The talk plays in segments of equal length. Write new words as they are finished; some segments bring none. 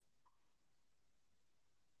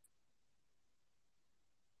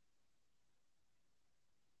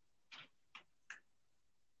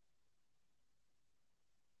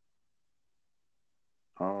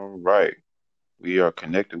All right. We are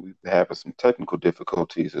connected. We've having some technical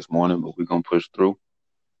difficulties this morning, but we're going to push through.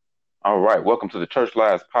 All right. Welcome to the Church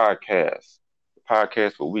Lies Podcast, the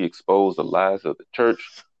podcast where we expose the lies of the church,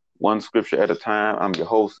 one scripture at a time. I'm your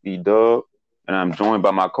host, E Dub, and I'm joined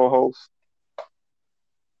by my co host.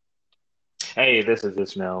 Hey, this is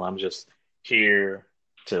Ismail. I'm just here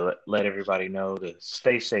to let everybody know to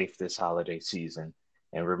stay safe this holiday season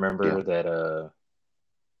and Yeah. remember that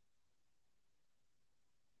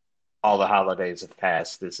all the holidays have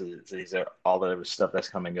passed. These are all the stuff that's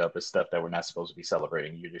coming up is stuff that we're not supposed to be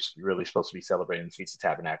celebrating. You're really supposed to be celebrating the Feast of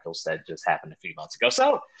Tabernacles that just happened a few months ago.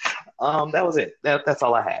 So, that was it. That's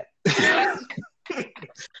all I had.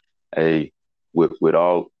 Hey, with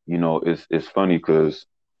all, it's funny because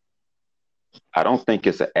I don't think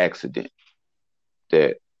it's an accident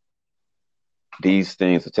that these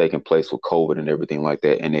things are taking place with COVID and everything like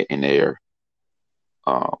that, and they're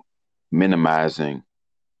um, minimizing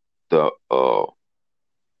the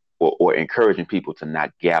or encouraging people to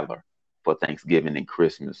not gather for Thanksgiving and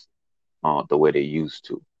Christmas the way they used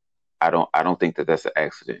to. I don't think that that's an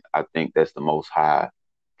accident. I think that's the Most High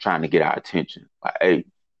trying to get our attention. Like, hey,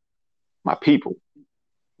 my people,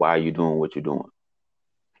 why are you doing what you're doing?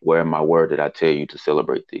 Where in my word did I tell you to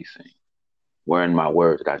celebrate these things? Where in my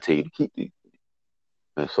word did I tell you to keep these?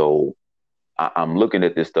 And so I'm looking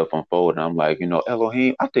at this stuff unfold, and I'm like,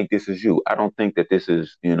 Elohim, I think this is you. I don't think that this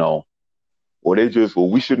is, or they just, well,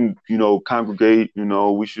 we shouldn't, congregate,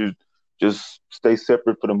 we should just stay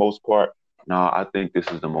separate for the most part. No, I think this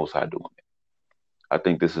is the Most High doing it. I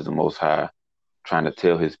think this is the Most High trying to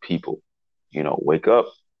tell his people, wake up,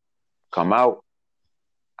 come out.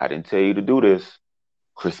 I didn't tell you to do this.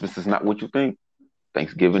 Christmas is not what you think.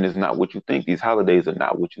 Thanksgiving is not what you think. These holidays are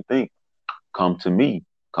not what you think. Come to me.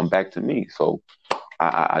 Come back to me. So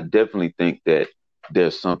I definitely think that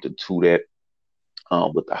there's something to that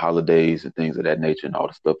with the holidays and things of that nature and all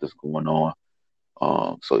the stuff that's going on.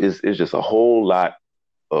 So it's just a whole lot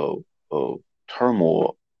of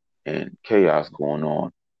turmoil and chaos going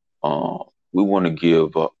on. We want to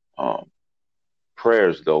give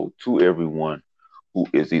prayers though to everyone who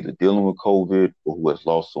is either dealing with COVID or who has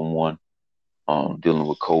lost someone dealing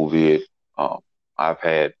with COVID. Um, I've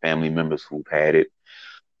had family members who've had it.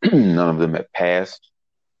 None of them have passed,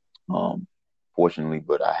 um, fortunately,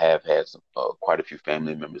 but I have had quite a few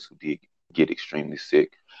family members who did get extremely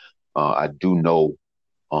sick. I do know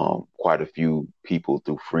quite a few people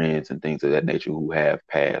through friends and things of that nature who have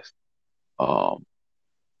passed um,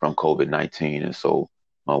 from COVID-19. And so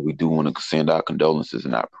we do want to send our condolences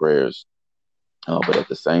and our prayers. But at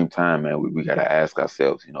the same time, man, we got to ask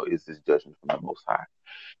ourselves, is this judgment from the Most High?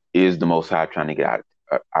 Is the Most High trying to get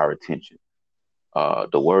our attention?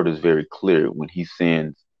 The word is very clear when he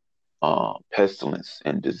sends pestilence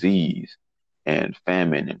and disease and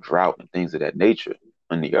famine and drought and things of that nature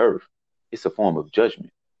on the earth. It's a form of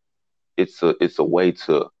judgment. It's a way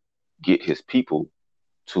to get his people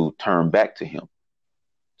to turn back to him,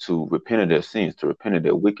 to repent of their sins, to repent of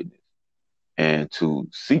their wickedness, and to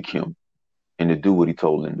seek him and to do what he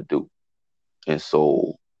told them to do. And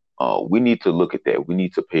so we need to look at that. We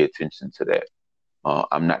need to pay attention to that.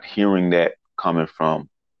 I'm not hearing that coming from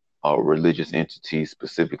a religious entities,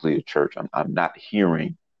 specifically a church. I'm not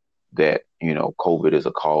hearing that, COVID is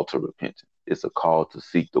a call to repentance. It's a call to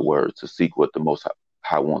seek the word, to seek what the Most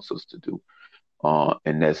High wants us to do.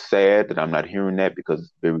 And that's sad that I'm not hearing that because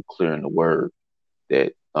it's very clear in the word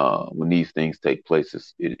that when these things take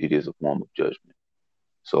place, it is a form of judgment.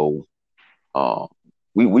 So uh,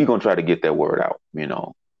 we gonna try to get that word out.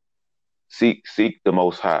 Seek the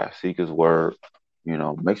Most High, seek His word.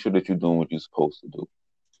 Make sure that you're doing what you're supposed to do.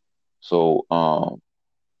 So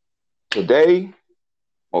today,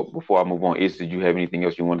 before I move on, did you have anything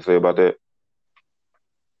else you want to say about that?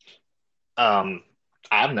 um,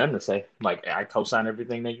 I have nothing to say. Like I co-sign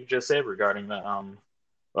everything that you just said regarding the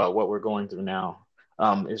what we're going through now.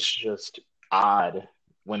 It's just odd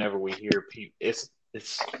whenever we hear people. It's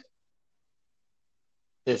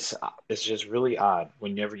it's just really odd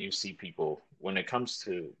whenever you see people when it comes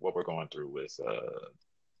to what we're going through with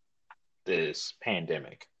this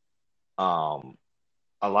pandemic. Um,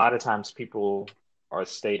 a lot of times people are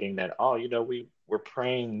stating that, oh, we're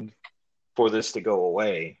praying for this to go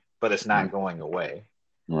away, but it's not Mm, going away.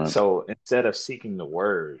 right, So instead of seeking the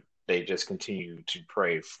word, they just continue to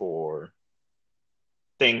pray for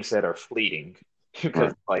things that are fleeting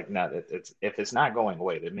because right. like not it's if it's not going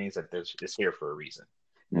away, that means that it's here for a reason.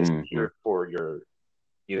 It's Mm-hmm, here for your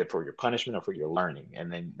either for your punishment or for your learning.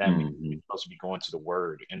 And then that means you're mm-hmm, supposed to be going to the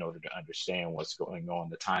word in order to understand what's going on,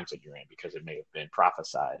 the times that you're in, because it may have been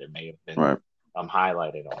prophesied, it may have been right.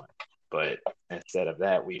 highlighted on. But instead of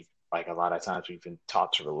that, we've like a lot of times we've been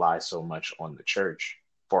taught to rely so much on the church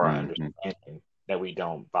for our Mm-hmm. understanding that we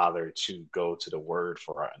don't bother to go to the word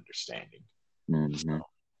for our understanding. Mm-hmm. So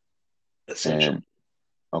essentially,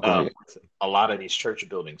 And go ahead. a lot of these church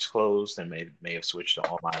buildings closed and may have switched to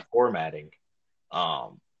online formatting.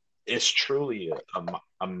 Um, it's truly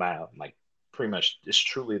like pretty much it's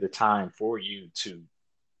truly the time for you to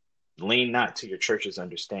lean not to your church's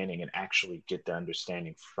understanding and actually get the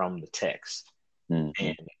understanding from the text. Mm-hmm.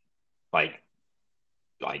 And like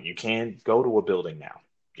you can't go to a building now.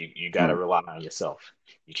 You got to Right. rely on yourself.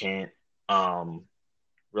 You can't um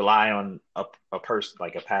rely on a person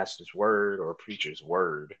like a pastor's word or a preacher's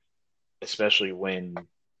word, especially when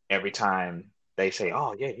every time they say,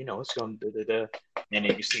 "Oh yeah, it's going to," and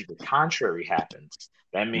then you see the contrary happens.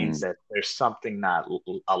 That means Mm-hmm. that there's something not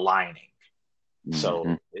aligning. Mm-hmm.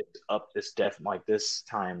 So it's up. It's definitely like this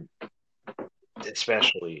time,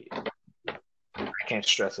 especially. I can't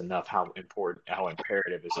stress enough how important, how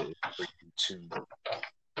imperative is it for you to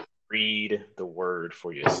read the word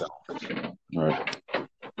for yourself. Right.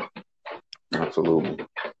 Absolutely.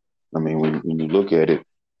 I mean, when you look at it,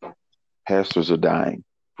 pastors are dying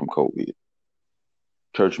from COVID.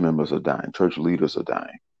 Church members are dying. Church leaders are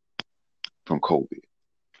dying from COVID.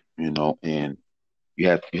 And you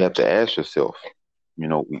have to ask yourself.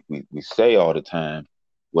 We say all the time,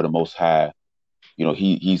 "Well, the Most High,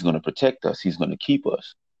 he's going to protect us. He's going to keep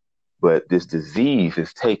us." But this disease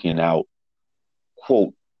is taking out,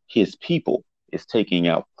 quote, his people. It's taking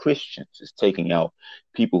out Christians. It's taking out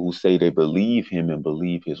people who say they believe him and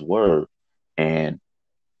believe his word. And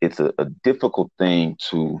it's a difficult thing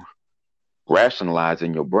to rationalize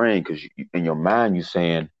in your brain because in your mind you're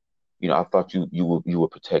saying, I thought you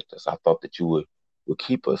would protect us. I thought that you would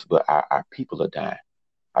keep us, but our people are dying.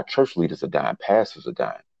 Our church leaders are dying. Pastors are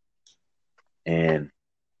dying. And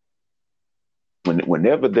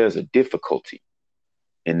whenever there's a difficulty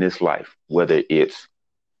in this life, whether it's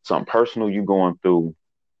something personal you're going through,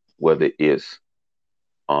 whether it's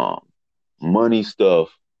um, money stuff,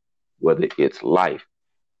 whether it's life,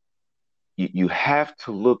 you have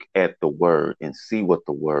to look at the word and see what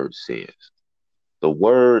the word says. The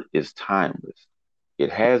word is timeless.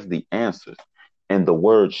 It has the answers. And the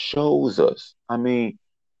word shows us. I mean,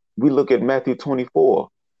 we look at Matthew 24.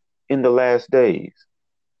 In the last days,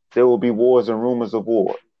 there will be wars and rumors of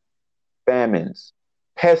war, famines,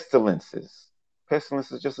 pestilences.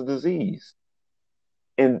 Pestilence is just a disease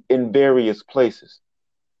in various places.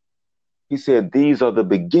 He said, these are the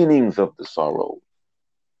beginnings of the sorrow.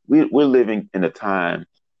 We're living in a time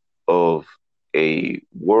of a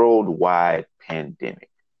worldwide pandemic,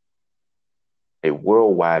 a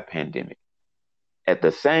worldwide pandemic. At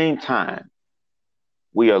the same time,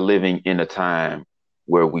 we are living in a time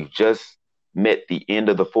where we've just met the end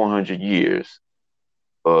of the 400 years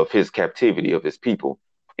of his captivity of his people.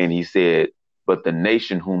 And he said, but the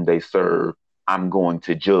nation whom they serve, I'm going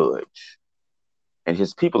to judge. And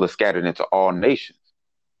his people are scattered into all nations.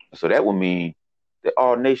 So that would mean that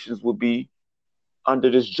all nations would be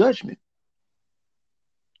under this judgment.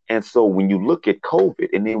 And so when you look at COVID,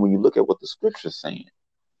 and then when you look at what the scripture's saying,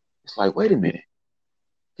 it's like, wait a minute.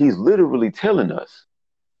 He's literally telling us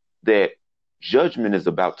that judgment is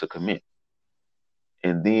about to commence.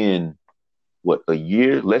 And then, what,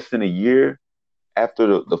 less than a year after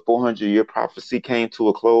the 400-year prophecy came to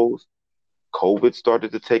a close, COVID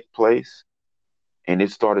started to take place, and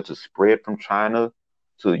it started to spread from China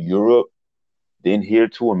to Europe, then here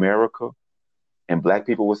to America. And black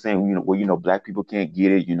people were saying, black people can't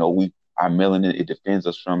get it. Our melanin, it defends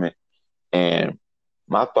us from it. And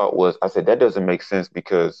my thought was, I said, that doesn't make sense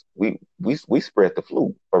because we spread the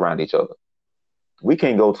flu around each other. We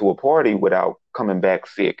can't go to a party without coming back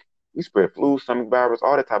sick. We spread flu, stomach virus,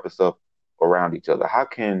 all that type of stuff around each other. How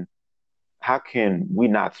can we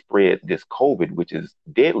not spread this COVID, which is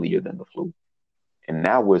deadlier than the flu? And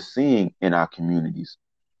now we're seeing in our communities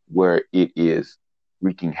where it is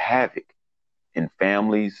wreaking havoc in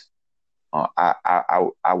families.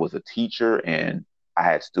 I was a teacher and I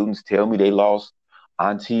had students tell me they lost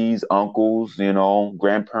aunties, uncles,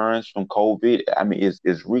 grandparents from COVID. I mean,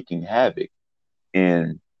 it's wreaking havoc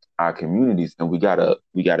in our communities, and we gotta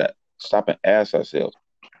stop and ask ourselves,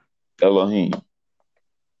 Elohim,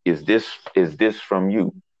 is this from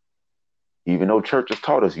you? Even though church has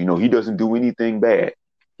taught us, he doesn't do anything bad.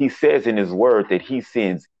 He says in his word that he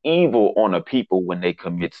sends evil on a people when they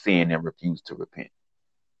commit sin and refuse to repent.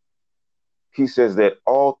 He says that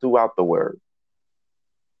all throughout the word,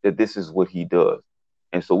 that this is what he does.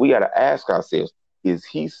 And so we got to ask ourselves, has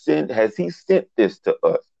he sent this to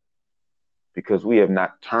us? Because we have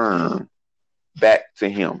not turned back to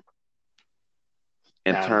him.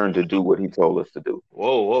 and Now, turn to do what he told us to do.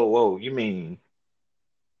 whoa, whoa, whoa. You mean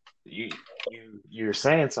you you're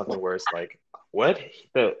saying something where it's like, what?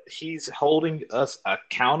 He's holding us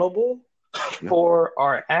accountable Yeah. for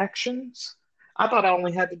our actions? I thought I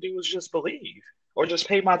only had to do was just believe, or just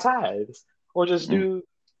pay my tithes, or just Mm, do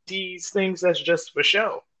these things that's just for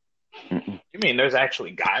show. mm-mm. You mean there's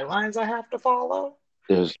actually guidelines I have to follow?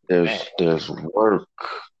 There's Man, work,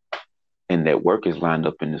 and that work is lined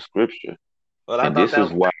up in the scripture. but I And thought this is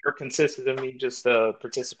that why work consisted of me just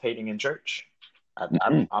participating in church.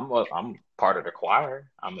 mm-mm. I'm part of the choir.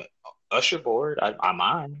 I'm a usher board. I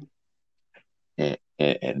mind.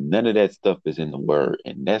 And none of that stuff is in the word.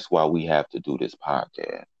 And that's why we have to do this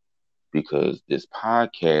podcast, because this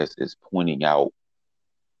podcast is pointing out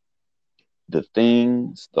the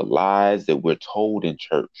things, the lies that we're told in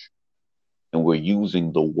church, and we're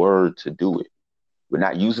using the word to do it. We're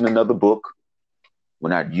not using another book. We're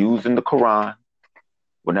not using the Quran.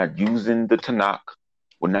 We're not using the Tanakh.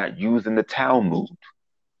 We're not using the Talmud.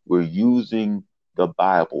 We're using the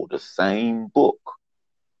Bible, the same book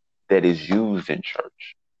that is used in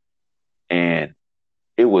church. And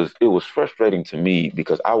it was frustrating to me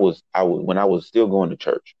because I was when I was still going to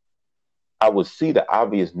church, I would see the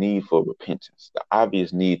obvious need for repentance, the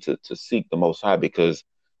obvious need to seek the Most High, because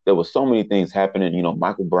there were so many things happening. You know,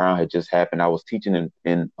 Michael Brown had just happened. I was teaching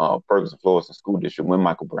in Ferguson, Florida School District when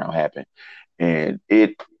Michael Brown happened, and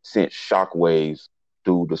it sent shockwaves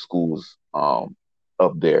through the schools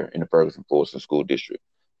up there in the Ferguson, Florida School District.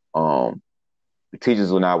 Um, the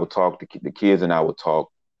teachers and I would talk, the kids and I would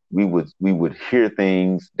talk. We would hear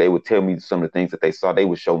things. They would tell me some of the things that they saw. They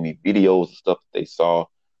would show me videos and stuff that they saw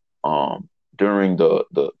um, during the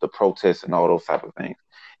protests and all those type of things.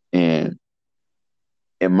 And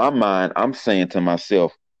in my mind, I'm saying to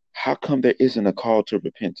myself, how come there isn't a call to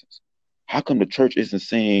repentance? How come the church isn't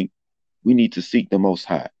saying we need to seek the Most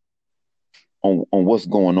High on what's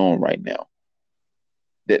going on right now?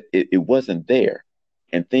 That it wasn't there,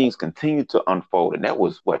 and things continue to unfold. And that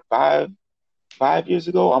was what, 5 years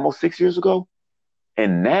ago, almost 6 years ago.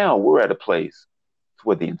 And now we're at a place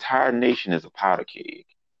where the entire nation is a powder keg,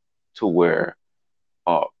 to where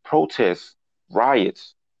protests,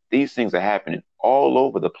 riots, these things are happening all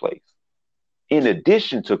over the place. In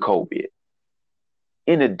addition to COVID,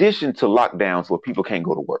 in addition to lockdowns where people can't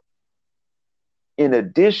go to work, in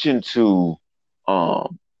addition to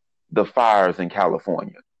um, the fires in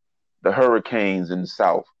California, the hurricanes in the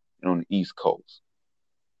South and on the East Coast,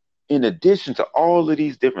 in addition to all of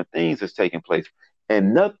these different things that's taking place,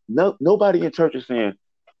 and nobody in church is saying,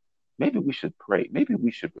 maybe we should pray, maybe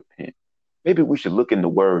we should repent, maybe we should look in the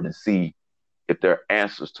Word and see if there are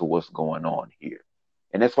answers to what's going on here.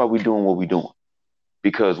 And that's why we're doing what we're doing,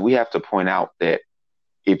 because we have to point out that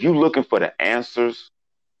if you're looking for the answers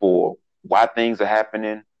for why things are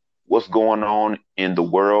happening, what's going on in the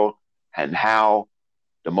world, and how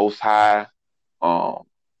the Most High, um,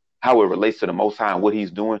 how it relates to the Most High and what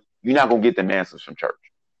He's doing, you're not gonna get them answers from church.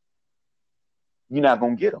 You're not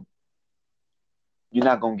gonna get them. You're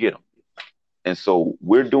not gonna get them. And so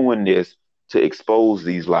we're doing this to expose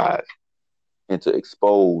these lies and to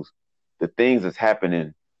expose the things that's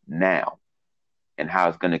happening now, and how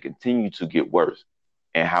it's going to continue to get worse,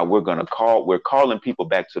 and how we're calling people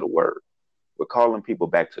back to the word. We're calling people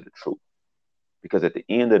back to the truth, because at the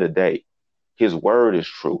end of the day, his word is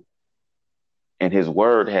true, and his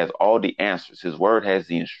word has all the answers. His word has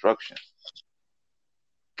the instructions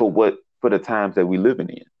for the times that we're living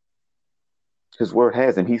in. His word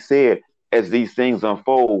has them. He said, as these things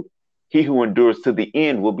unfold, he who endures to the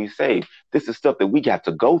end will be saved. This is stuff that we got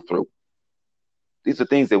to go through. These are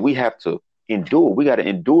things that we have to endure. We got to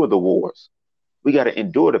endure the wars. We got to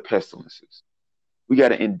endure the pestilences. We got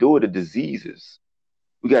to endure the diseases.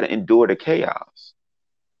 We got to endure the chaos.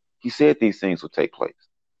 He said these things will take place.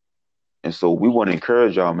 And so we want to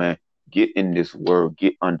encourage y'all, man, get in this word,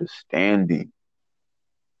 get understanding.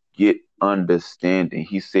 Get understanding.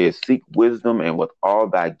 He says, seek wisdom, and with all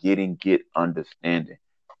thy getting, get understanding.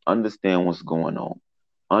 Understand what's going on.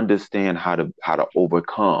 Understand how to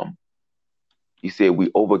overcome. He said we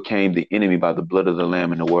overcame the enemy by the blood of the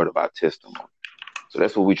Lamb and the word of our testimony. So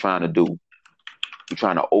that's what we're trying to do. We're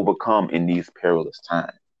trying to overcome in these perilous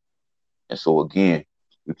times. And so again,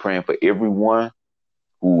 we're praying for everyone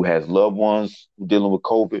who has loved ones who dealing with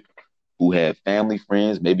COVID, who have family,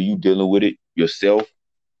 friends, maybe you dealing with it yourself,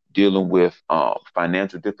 dealing with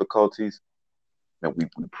financial difficulties. And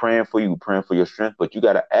we're praying for you, we're praying for your strength, but you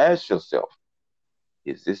got to ask yourself,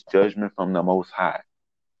 is this judgment from the Most High?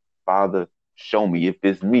 Father, show me. If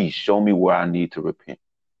it's me, show me where I need to repent.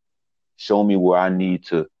 Show me where I need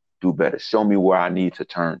to do better. Show me where I need to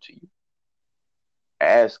turn to you.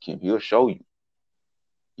 Ask him. He'll show you.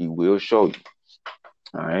 He will show you.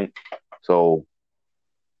 All right. So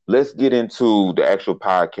let's get into the actual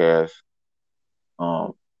podcast,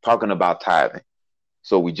 talking about tithing.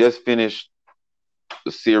 So we just finished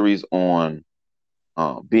the series on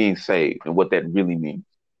being saved and what that really means.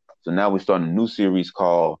 So now we're starting a new series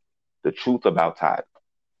called The Truth About Tithing.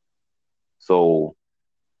 So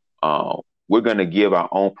we're going to give our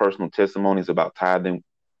own personal testimonies about tithing,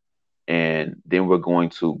 and then we're going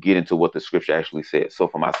to get into what the scripture actually says. So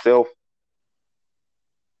for myself,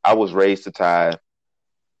 I was raised to tithe.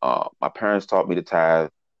 My parents taught me to tithe.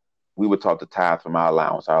 We were taught to tithe from our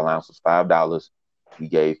allowance. Our allowance was $5. We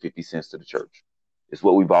gave 50 cents to the church. It's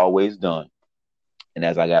what we've always done. And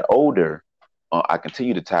as I got older, I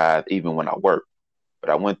continued to tithe even when I worked. But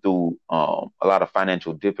I went through a lot of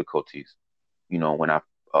financial difficulties. When I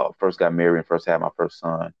first got married and first had my first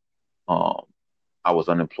son, um, I was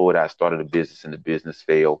unemployed. I started a business and the business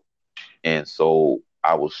failed. And so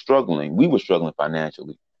I was struggling. We were struggling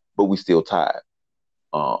financially, but we still tithe.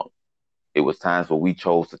 Um, it was times where we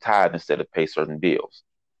chose to tithe instead of pay certain bills.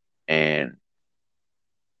 And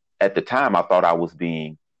at the time, I thought I was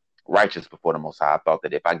being righteous before the Most High. I thought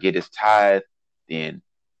that if I get this tithe, then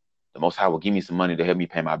the Most High will give me some money to help me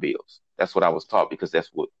pay my bills. That's what I was taught because that's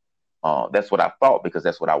what I thought because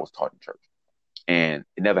that's what I was taught in church, and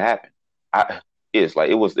it never happened. It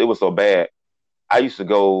was so bad. I used to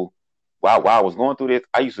go while I was going through this.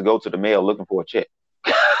 I used to go to the mail looking for a check,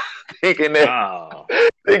 thinking that Oh,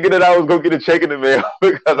 thinking that I was gonna get a check in the mail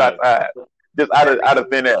because I look, tried just out of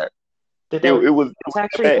thin air. did It, those it was it it's was that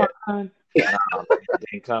actually bad. come? No, it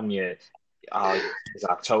didn't come yet. Oh, it's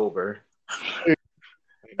October.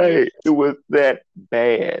 Hey, it was that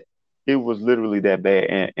bad. It was literally that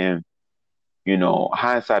bad. And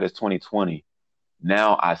hindsight is 2020.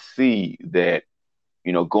 Now I see that,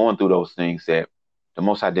 going through those things that the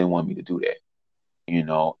Most High didn't want me to do that.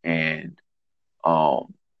 And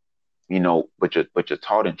um, but you're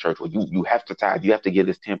taught in church, well, you have to tithe, you have to give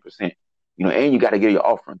this 10%, and you got to give your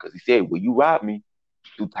offering because he said, well, you robbed me,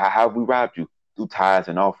 how have we robbed you? Through tithes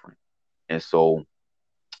and offering. And so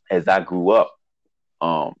as I grew up,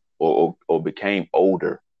 or became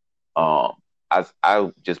older, um,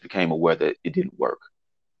 I just became aware that it didn't work.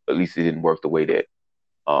 At least it didn't work the way that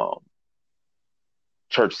um,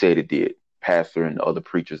 church said it did. Pastor and the other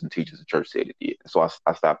preachers and teachers of church said it did. So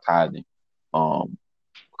I stopped tithing. A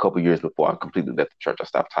couple years before I completely left the church, I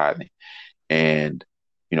stopped tithing, and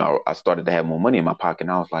I started to have more money in my pocket.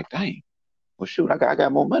 And I was like, dang, well, shoot, I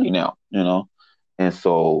got more money now. And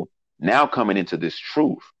so now coming into this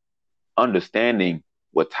truth, understanding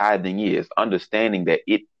what tithing is, understanding that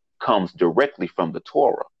it comes directly from the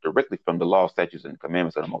Torah, directly from the law, statutes, and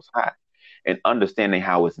commandments of the Most High, and understanding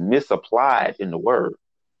how it's misapplied in the Word.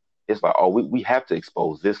 It's like, oh, we have to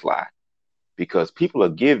expose this lie because people are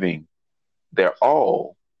giving their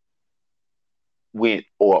all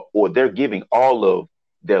or they're giving all of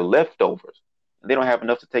their leftovers. They don't have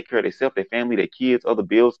enough to take care of themselves, their family, their kids, other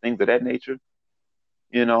bills, things of that nature,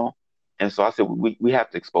 you know. And so I said, we have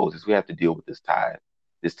to expose this. We have to deal with this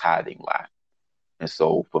tithing lie. And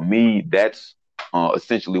so for me, that's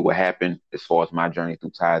essentially what happened as far as my journey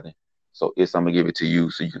through tithing. So I'm gonna give it to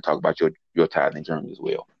you so you can talk about your tithing journey as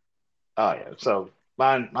well. Oh yeah. So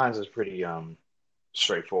mine's is pretty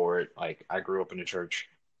straightforward. Like I grew up in the church.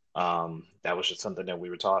 That was just something that we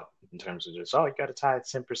were taught in terms of just, oh, you gotta tithe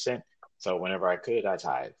 10%. So whenever I could, I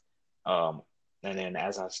tithe. Um, and then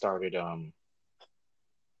as I started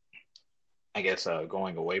I guess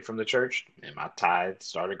going away from the church, and my tithe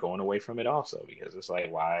started going away from it also because it's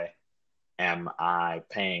like, why am I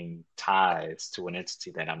paying tithes to an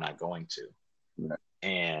entity that I'm not going to? Right.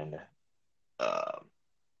 And uh,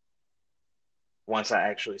 once I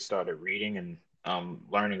actually started reading and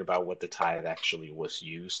learning about what the tithe actually was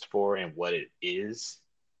used for and what it is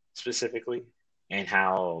specifically, and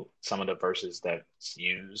how some of the verses that's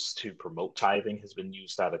used to promote tithing has been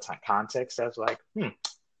used out of context, I was like,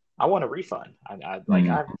 I want a refund.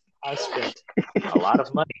 Mm. I spent a lot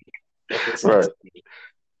of money at this Right. entity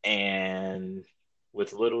and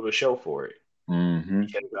with little to show for it. Mm-hmm.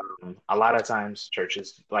 Because a lot of times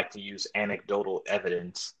churches like to use anecdotal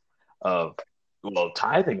evidence of, well,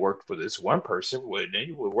 tithing worked for this one person,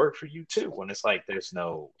 it would work for you too. When it's like there's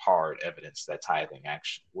no hard evidence that tithing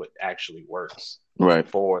actually works Right.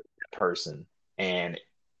 for the person, and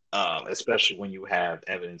especially when you have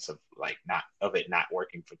evidence of like not of it not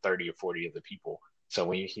working for 30 or 40 of the people. So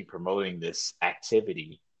when you keep promoting this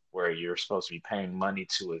activity where you're supposed to be paying money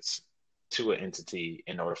to an entity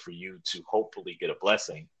in order for you to hopefully get a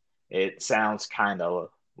blessing, it sounds kind of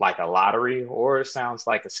like a lottery or it sounds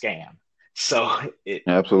like a scam. So it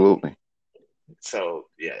Absolutely. so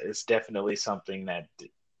yeah, it's definitely something that,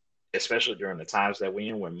 especially during the times that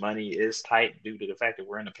we're in, when money is tight due to the fact that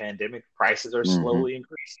we're in a pandemic, prices are Mm-hmm. slowly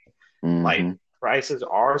increasing. Like Mm-hmm. prices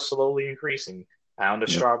are slowly increasing. Pound of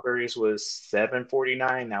Yep. strawberries was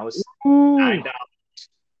 $7.49. Now it's Ooh. $9.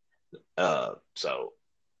 So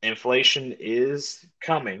inflation is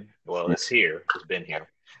coming. Well, Yeah. it's here. It's been here.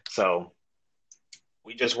 So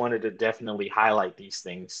we just wanted to definitely highlight these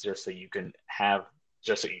things just so you can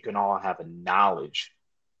all have a knowledge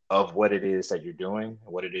of what it is that you're doing,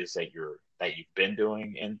 what it is that you've been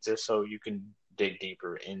doing, and just so you can dig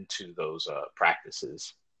deeper into those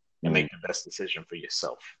practices and Mm. make the best decision for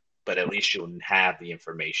yourself. But at least you'll have the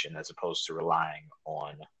information as opposed to relying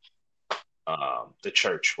on the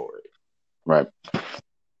church for it. Right.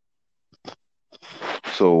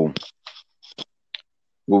 So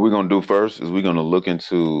what we're gonna do first is we're gonna look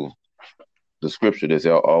into the scripture that's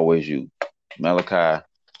always used. Malachi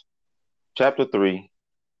chapter 3,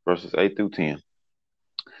 verses 8 through 10.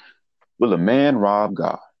 Will a man rob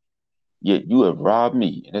God? Yet you have robbed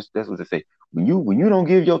me. And that's what they say. When you don't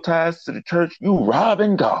give your tithes to the church, you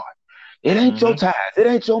robbing God. It ain't your Mm-hmm. tithes. It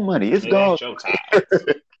ain't your money. It's It ain't God's your money. tithes.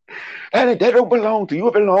 That don't belong to you.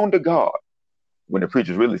 It belong to God. When the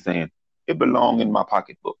preacher's really saying, it belong in my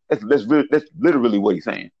pocketbook. That's literally what he's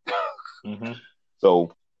saying. Mm-hmm.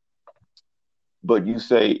 So, but you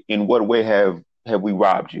say, in what way have we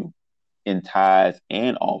robbed you? In tithes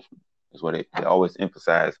and offering. That's what they always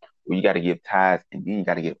emphasize. Well, you got to give tithes and then you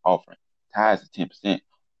got to give offering. Tithes is 10%.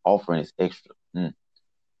 Offering is extra.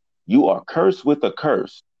 You are cursed with a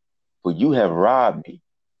curse, for you have robbed me,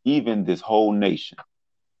 even this whole nation.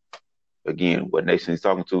 Again, what nation he's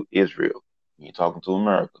talking to? Israel. He ain't talking to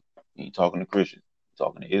America. He ain't talking to Christians. He's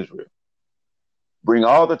talking to Israel. Bring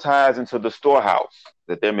all the tithes into the storehouse,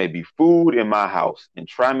 that there may be food in my house, and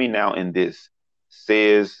try me now in this,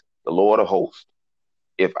 says the Lord of hosts.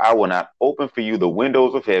 If I will not open for you the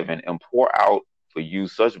windows of heaven and pour out for you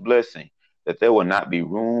such blessing that there will not be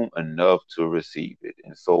room enough to receive it.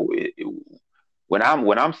 And so when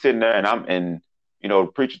I'm sitting there and the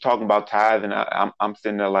preacher talking about tithing, I'm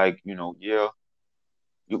sitting there like, yeah,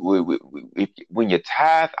 when you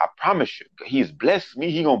tithe, I promise you, He's blessed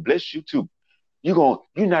me. He gonna bless you too. You're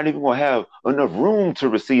not even gonna have enough room to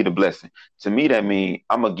receive the blessing. To me, that means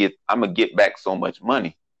I'm gonna get back so much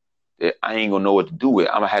money that I ain't gonna know what to do with.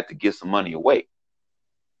 I'm gonna have to give some money away.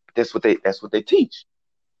 That's what they teach.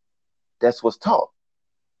 That's what's taught.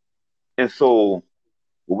 And so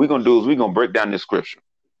what we're gonna do is we're gonna break down this scripture.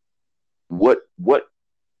 What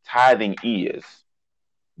tithing is,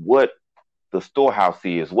 what the storehouse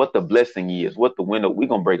is, what the blessing is, what the window. We're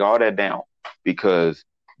gonna break all that down because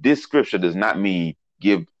this scripture does not mean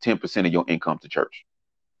give 10% of your income to church.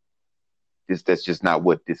 That's just not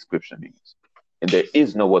what this scripture means. And there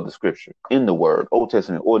is no other scripture in the word, Old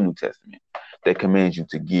Testament or New Testament, that commands you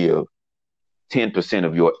to give 10%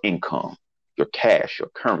 of your income, your cash, your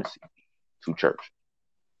currency to church.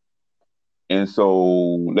 And so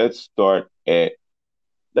let's start with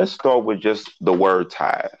just the word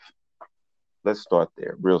tithe. Let's start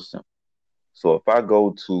there, real simple. So if I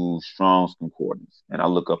go to Strong's Concordance and I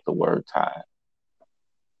look up the word tithe,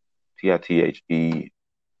 Tithe,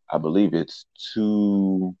 I believe it's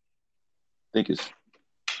I think it's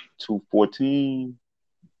 214.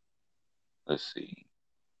 Let's see.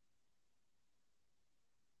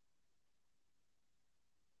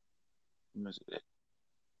 Where is it?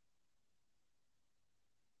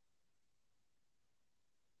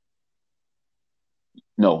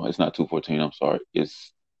 No, it's not 214. I'm sorry.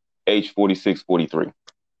 It's H4643.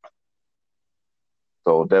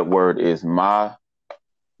 So that word is ma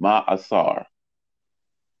asar,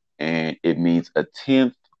 and it means a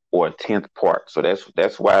tenth or a tenth part. So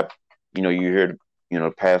that's why you hear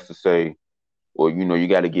the pastor say, well, you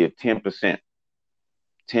got to give 10%,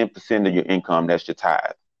 10% of your income. That's your tithe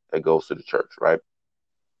that goes to the church, right?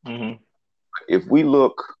 Mm-hmm. If we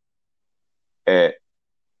look at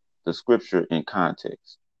the scripture in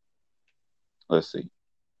context, let's see.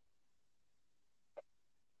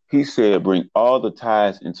 He said, "Bring all the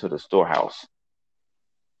tithes into the storehouse."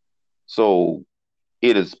 So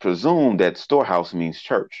it is presumed that storehouse means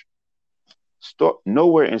church.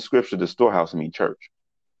 Nowhere in scripture does storehouse mean church.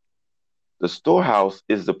 The storehouse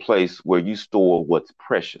is the place where you store what's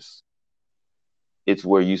precious. It's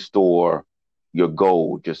where you store your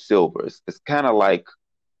gold, your silver. It's kind of like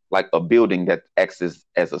a building that acts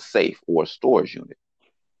as a safe or a storage unit.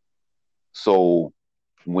 So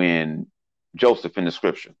when Joseph in the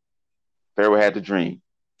scripture, Pharaoh had the dream,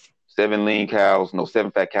 seven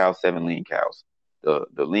fat cows, seven lean cows. The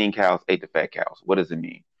lean cows ate the fat cows. What does it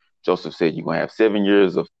mean? Joseph said you're going to have 7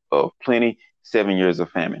 years of plenty, 7 years of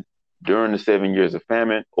famine. During the 7 years of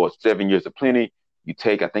famine or 7 years of plenty, you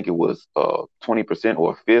take, I think it was 20%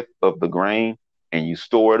 or a fifth of the grain, and you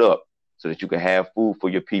store it up so that you can have food for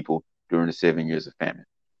your people during the 7 years of famine.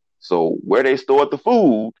 So where they stored the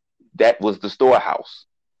food, that was the storehouse.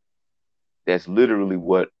 That's literally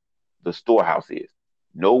what the storehouse is.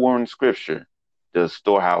 Nowhere in scripture does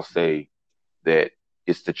storehouse say that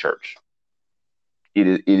it's the church.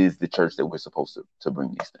 It is the church that we're supposed to bring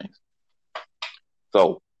these things.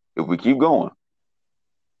 So if we keep going,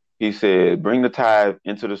 he said, bring the tithe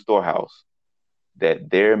into the storehouse that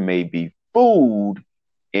there may be food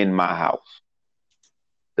in my house.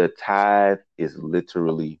 The tithe is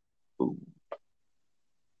literally food.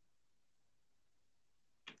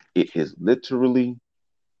 It is literally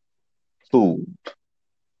food.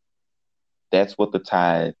 That's what the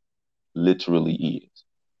tithe literally is.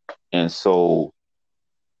 And so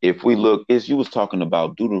if we look, as you was talking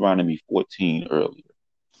about Deuteronomy 14 earlier.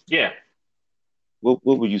 Yeah. What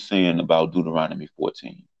were you saying about Deuteronomy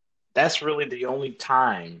 14? That's really the only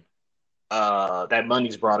time that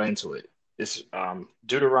money's brought into it. It's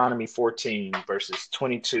Deuteronomy 14 verses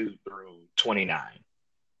 22 through 29.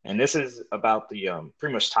 And this is about the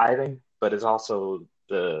pretty much tithing, but it's also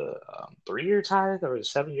the 3 year tithe or the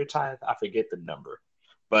 7 year tithe. I forget the number,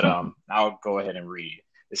 but I'll go ahead and read.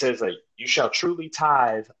 It says like, you shall truly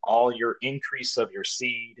tithe all your increase of your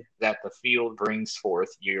seed that the field brings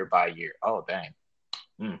forth year by year. Oh, dang.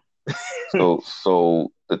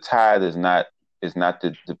 So the tithe is not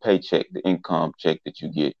the paycheck, the income check that you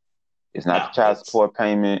get. It's not No, the child support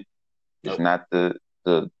payment. It's nope. not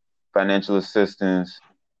the financial assistance.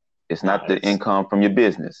 It's No, not the income from your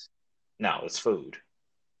business. no, it's food.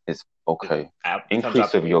 It's okay. It comes out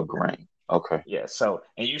Increase the of your field. grain. Okay. Yeah. So,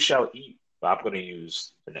 and you shall eat. Well, I'm going to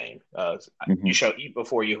use the name. Mm-hmm. You shall eat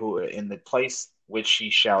before Yahuwah in the place which he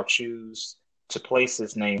shall choose to place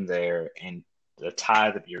his name there, and the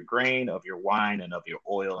tithe of your grain, of your wine, and of your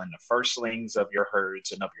oil, and the firstlings of your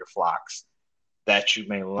herds and of your flocks, that you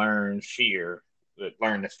may learn to fear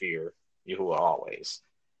Yahuwah always.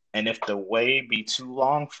 And if the way be too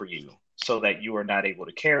long for you, so that you are not able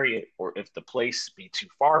to carry it, or if the place be too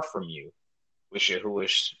far from you, which Yahuwah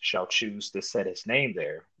shall choose to set his name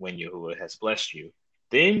there when Yahuwah has blessed you,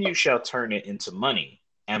 then you shall turn it into money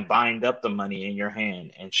and bind up the money in your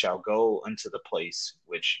hand and shall go unto the place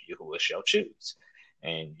which Yahuwah shall choose.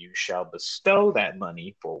 And you shall bestow that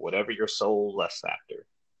money for whatever your soul lusts after,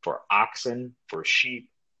 for oxen, for sheep,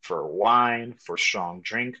 for wine, for strong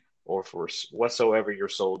drink, or for whatsoever your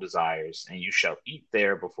soul desires. And you shall eat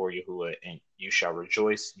there before Yahuwah, and you shall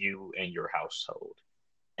rejoice, you and your household.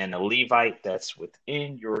 And the Levite that's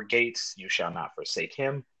within your gates, you shall not forsake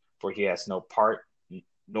him, for he has no part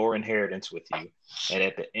nor inheritance with you. And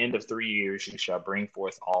at the end of 3 years, you shall bring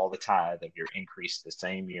forth all the tithe of your increase the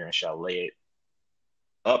same year, and shall lay it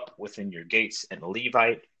up within your gates. And the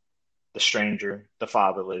Levite, the stranger, the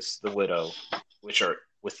fatherless, the widow, which are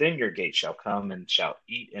within your gate, shall come and shall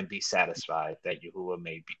eat and be satisfied, that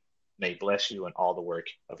Yahuwah may bless you in all the work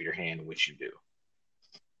of your hand which you do.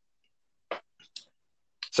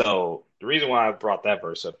 So the reason why I brought that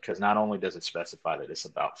verse up, because not only does it specify that it's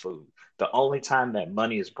about food, the only time that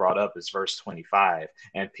money is brought up is verse 25,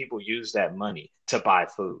 and people use that money to buy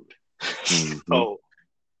food. Mm-hmm.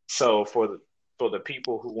 So for the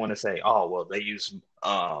people who want to say, oh well, they use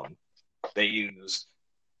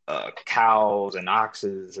cows and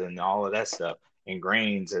oxes and all of that stuff and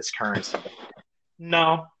grains as currency.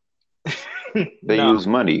 No, They no. use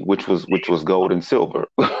money, which was gold and silver.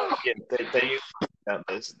 Yeah, they use.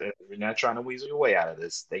 We're not trying to weasel your way out of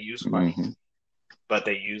this. They use money, Mm-hmm. but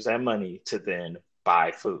they use that money to then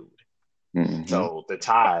buy food. Mm-hmm. So the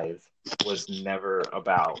tithe was never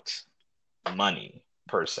about money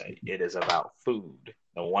per se. It is about food.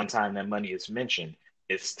 The one time that money is mentioned,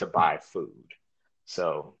 it's to buy food.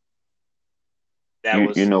 So that You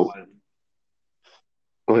was know. one.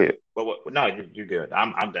 Go ahead. No, you're good.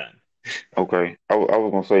 I'm done. Okay. I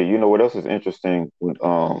was gonna say, what else is interesting?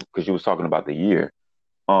 Because you was talking about the year.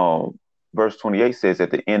 Verse 28 says, at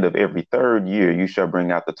the end of every 3rd year, you shall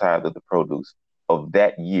bring out the tithe of the produce of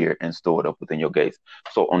that year and store it up within your gates.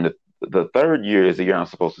 So on the 3rd year is the year I'm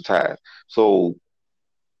supposed to tithe. So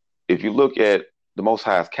if you look at the Most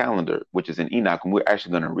High's calendar, which is in Enoch, and we're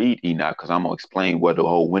actually going to read Enoch because I'm going to explain what the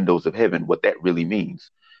whole windows of heaven, what that really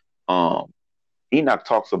means. Enoch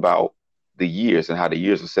talks about the years and how the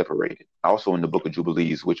years are separated. Also in the book of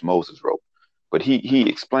Jubilees, which Moses wrote. But he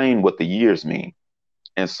explained what the years mean.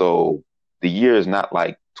 And so the year is not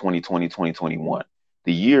like 2020, 2021.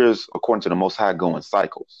 The years, according to the Most High, go in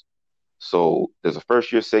cycles. So there's a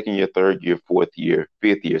first year, second year, third year, fourth year,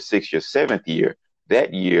 fifth year, sixth year, seventh year.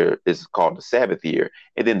 That year is called the Sabbath year.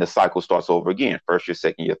 And then the cycle starts over again, first year,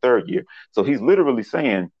 second year, third year. So he's literally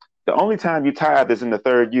saying the only time you tithe is in the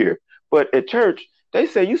third year. But at church, they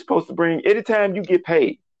say you're supposed to bring anytime you get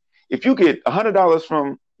paid. If you get $100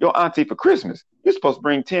 from your auntie for Christmas, you're supposed to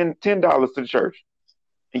bring $10 to the church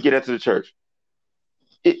and get that to the church.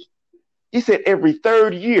 It, he said every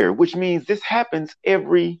third year, which means this happens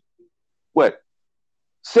every what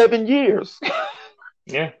 7 years.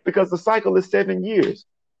 Yeah. Because the cycle is 7 years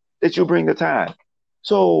that you bring the tithe.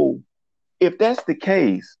 So if that's the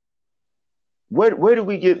case, where do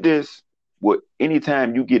we get this? What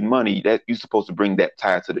anytime you get money that you're supposed to bring that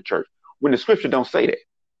tithe to the church when the scripture don't say that.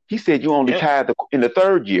 He said you only Yeah. tithe in the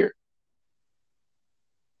third year,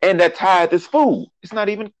 and that tithe is food. It's not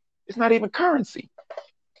even currency.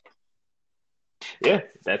 Yeah,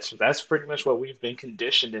 that's pretty much what we've been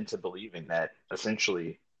conditioned into believing, that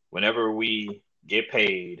essentially whenever we get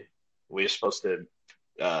paid, we're supposed to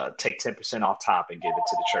take 10% off top and give it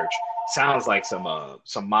to the church. Sounds like some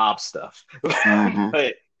mob stuff, Mm-hmm.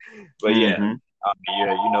 but yeah, Mm-hmm.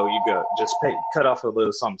 yeah, you go just cut off a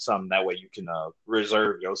little something that way you can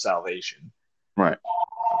reserve your salvation. Right.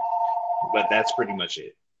 But that's pretty much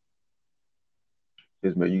it.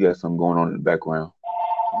 Ismail, you got something going on in the background.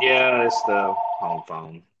 Yeah, it's the home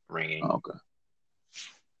phone ringing, Oh, okay.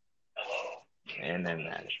 and then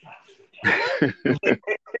that.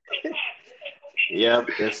 Yep,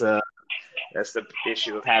 that's the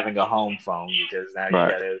issue of having a home phone, because now you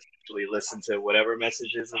Right. gotta actually listen to whatever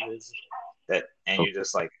messages it is that, and Okay. you're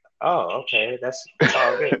just like, oh, okay, that's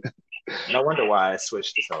all good. No wonder why I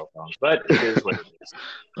switched to cell phones, but it is what it is.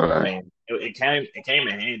 All I right. mean, it came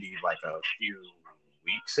in handy like a few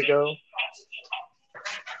weeks ago.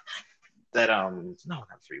 That no, not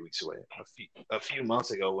 3 weeks away. A few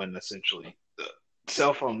months ago, when essentially the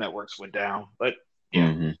cell phone networks went down. But yeah,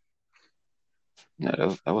 Mm-hmm.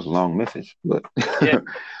 Yeah, that was a long message, but yeah,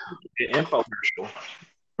 the infomercial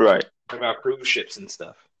right. about cruise ships and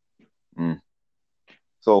stuff. Mm.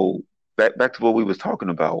 So back to what we was talking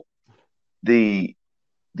about. The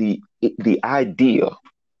the idea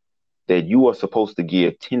that you are supposed to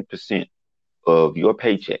give 10% of your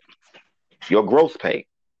paycheck, your gross pay,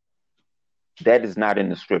 that is not in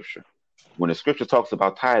the scripture. When the scripture talks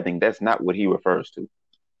about tithing, that's not what he refers to.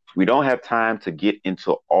 We don't have time to get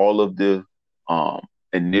into all of the um,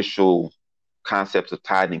 initial concepts of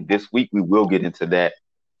tithing this week. We will get into that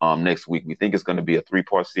next week. We think it's going to be a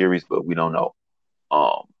 3-part series, but we don't know.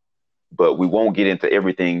 Um, but we won't get into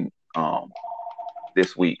everything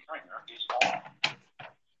this week.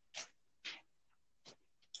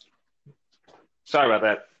 Sorry about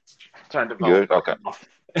that. Turned the phone Good. Okay. off.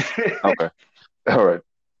 Okay. All right.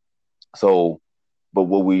 So, but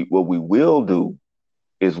what we will do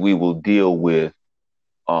is we will deal with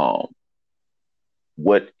um,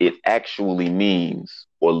 what it actually means,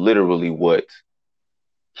 or literally what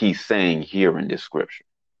he's saying here in this scripture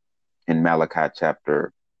in Malachi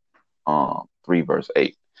chapter 3, verse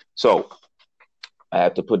 8. So I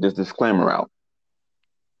have to put this disclaimer out.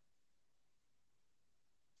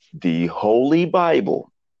 The Holy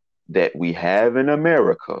Bible that we have in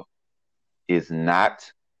America is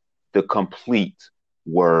not the complete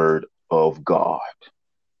Word of God.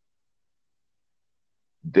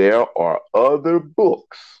 There are other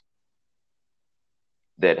books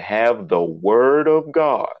that have the Word of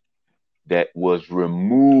God that was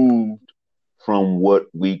removed from what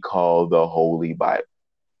we call the Holy Bible.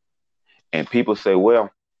 And people say, well,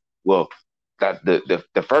 that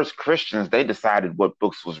the first Christians, they decided what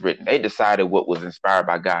books was written. They decided what was inspired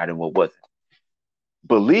by God and what wasn't.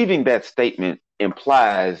 Believing that statement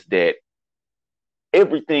implies that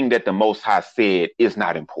everything that the Most High said is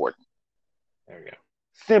not important. There we go.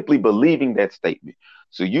 Simply believing that statement.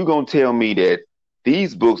 So you're going to tell me that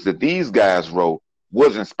these books that these guys wrote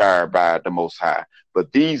was inspired by the Most High,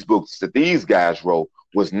 but these books that these guys wrote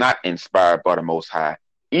was not inspired by the Most High,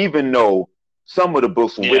 even though some of the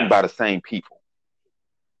books were written by the same people.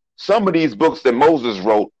 Some of these books that Moses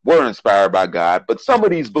wrote were inspired by God, but some of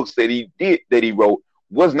these books that he wrote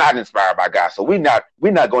was not inspired by God. So we're not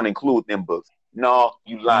going to include them books. No,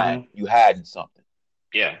 you lying. Mm-hmm. You hiding something.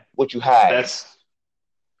 Yeah. What you hiding? That's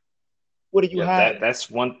What are you yeah. hiding?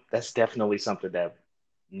 That's definitely something that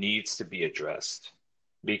needs to be addressed,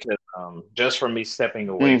 because just from me stepping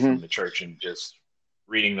away Mm-hmm. from the church and just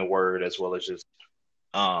reading the word, as well as just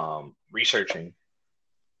researching,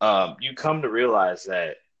 you come to realize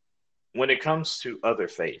that when it comes to other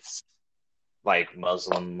faiths, like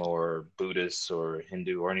Muslim or Buddhist or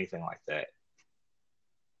Hindu or anything like that,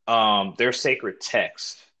 their sacred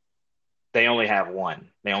text They only have one.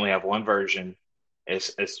 They only have one version.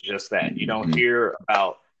 It's just that you don't Mm-hmm. hear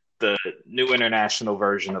about the New International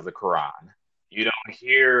Version of the Quran. You don't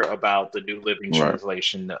hear about the New Living Right.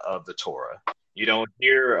 Translation of the Torah. You don't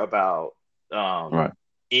hear about um, Right.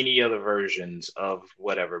 any other versions of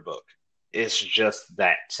whatever book. It's just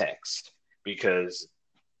that text because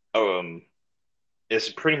um, it's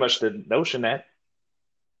pretty much the notion that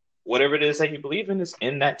whatever it is that you believe in is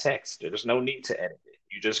in that text. There's no need to edit it.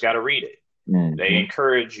 You just got to read it. They Mm-hmm.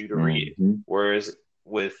 encourage you to read it. Mm-hmm. Whereas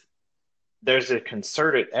with there's a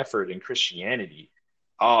concerted effort in Christianity.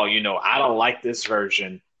 Oh, I don't like this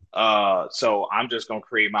version, so I'm just gonna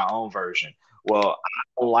create my own version. Well, I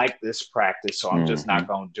don't like this practice, so I'm just Mm-hmm. not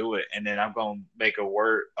gonna do it, and then I'm gonna make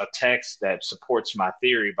a text that supports my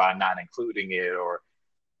theory by not including it, or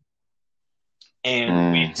and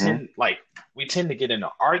Mm-hmm. we tend to get into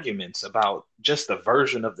arguments about just the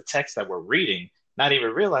version of the text that we're reading, not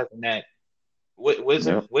even realizing that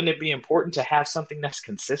Yep. wouldn't it be important to have something that's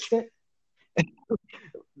consistent?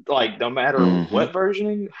 Like no matter Mm-hmm. what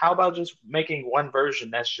versioning, how about just making one version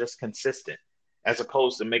that's just consistent, as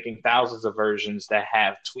opposed to making thousands of versions that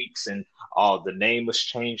have tweaks and oh the name was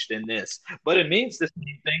changed in this, but it means the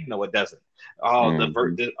same thing. No, it doesn't. Oh,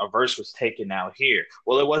 Mm-hmm. a verse was taken out here.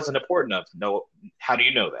 Well, it wasn't important enough. No, how do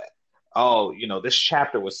you know that? Oh, this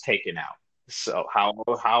chapter was taken out. So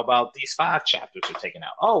how about these 5 chapters are taken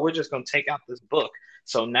out? Oh, we're just going to take out this book.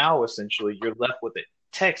 So now essentially you're left with a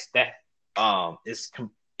text that is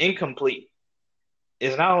incomplete.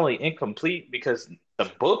 Is not only incomplete because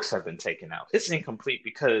the books have been taken out. It's incomplete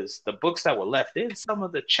because the books that were left in, some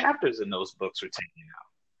of the chapters in those books were taken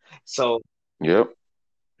out. So Yep.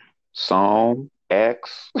 Psalm,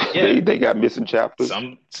 Acts, yeah, they got missing chapters.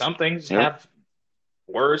 some things Yep. have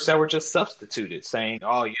words that were just substituted, saying,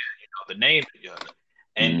 "Oh yeah, the name,"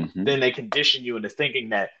 and Mm-hmm. then they condition you into thinking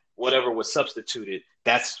that whatever was substituted,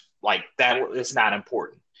 that's like that is not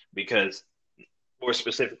important because more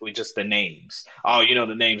specifically just the names. Oh,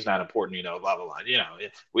 the name's not important, blah blah blah.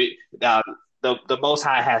 We the Most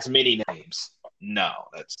High has many names. No,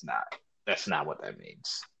 that's not what that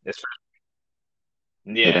means. It's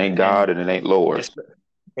It yeah, ain't and God and it ain't Lord. it's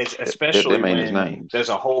it's That especially them ain't his when names. there's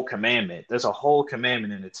a whole commandment. There's a whole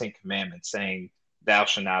commandment in the Ten Commandments saying, "Thou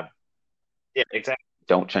shalt not." Yeah, exactly.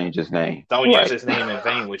 Don't change his name. Don't use Right. his name in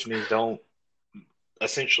vain, which means don't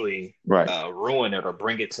essentially Right. ruin it or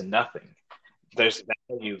bring it to nothing. There's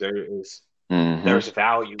value. Mm-hmm. There's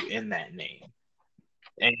value in that name.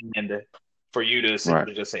 And for you to Right.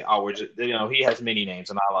 simply just say, "Oh, we're just," he has many names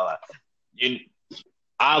and all that. You,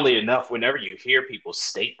 oddly enough, whenever you hear people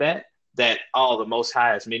state that oh, the Most High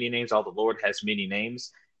has many names, all the Lord has many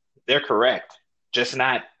names, they're correct, just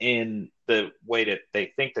not in the way that they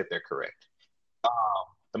think that they're correct.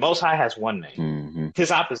 The Most High has one name. Mm-hmm.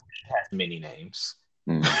 His opposition has many names,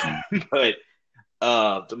 Mm-hmm. but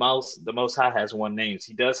the Most High has one name.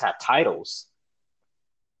 He does have titles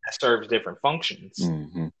that serves different functions,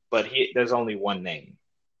 Mm-hmm. but there's only one name.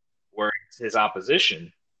 Whereas his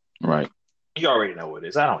opposition, Right. you already know what it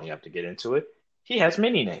is. I don't even have to get into it. He has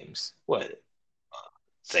many names. What?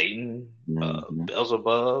 Satan, Mm-hmm.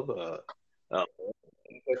 Beelzebub, uh,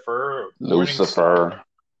 Lucifer, Morning Lucifer, Star,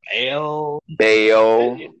 Baal.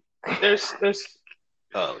 Baal. There's there's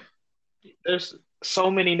uh, there's so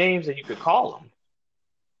many names that you could call them.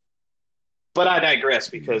 But I digress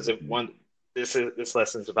because if Mm-hmm. one this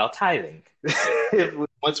lesson is about tithing.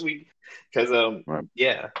 Once we because Right.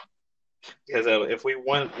 yeah because if we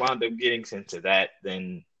wound up getting into that,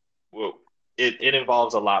 then well, it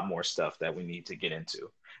involves a lot more stuff that we need to get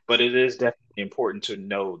into. But it is definitely important to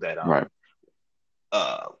know that Right.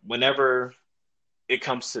 whenever it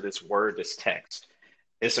comes to this word, this text,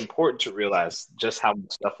 it's important to realize just how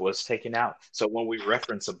much stuff was taken out. So when we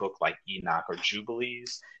reference a book like Enoch or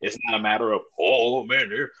Jubilees, it's not a matter of oh man,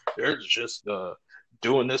 they're just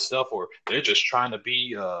doing this stuff, or they're just trying to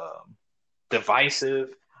be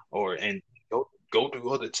divisive, or and go through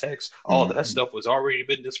other texts. Oh, that Mm-hmm. stuff was already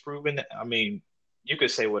been disproven. I mean, you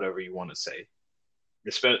could say whatever you want to say,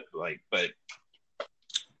 but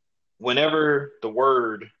whenever the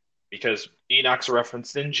word, because Enoch's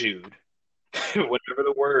referenced in Jude, whenever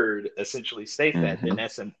the word essentially states that, then Mm-hmm.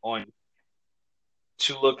 that's on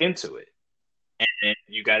to look into it, and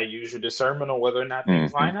you got to use your discernment on whether or not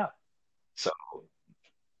things Mm-hmm. line up. So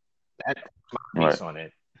that's my Right. piece on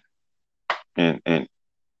it. And and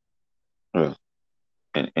uh,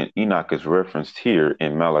 and Enoch is referenced here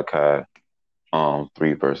in Malachi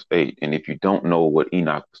 3 verse 8. And if you don't know what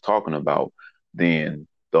Enoch was talking about, then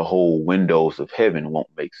the whole windows of heaven won't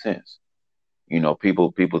make sense.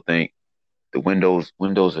 People think the windows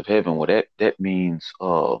of heaven. Well, that means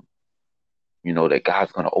that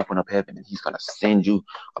God's going to open up heaven and he's going to send you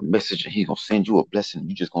a message and he's going to send you a blessing.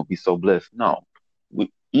 You're just going to be so blessed. No,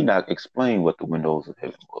 Enoch explained what the windows of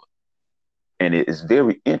heaven was. And it is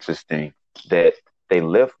very interesting that they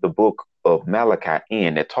left the book of Malachi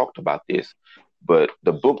in that talked about this, but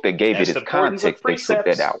the book that gave it its context, they took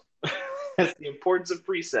that out. That's the importance of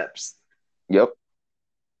precepts. Yep.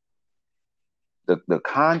 The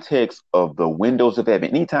context of the windows of heaven,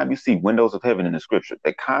 anytime you see windows of heaven in the scripture,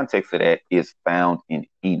 the context of that is found in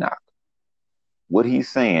Enoch. What he's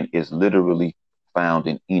saying is literally found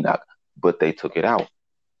in Enoch, but they took it out.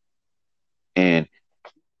 And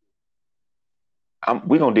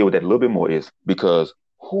we're going to deal with that a little bit more, is because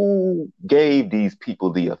who gave these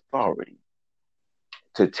people the authority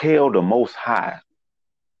to tell the Most High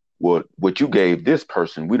what you gave this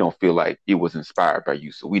person? We don't feel like it was inspired by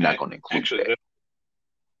you, so we're not going to include that.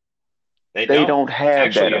 They don't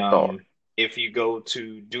have that authority. If you go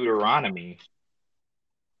to Deuteronomy,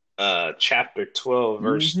 chapter 12,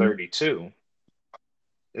 verse 32,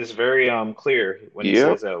 it's very clear when he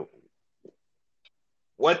says,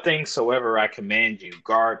 what things soever I command you,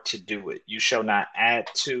 guard to do it. You shall not add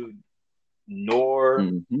to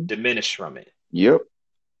nor diminish from it. Yep.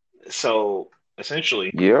 So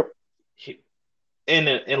essentially,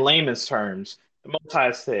 in layman's terms, the Most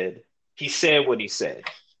High said, he said what he said.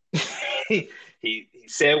 he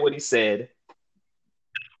said what he said.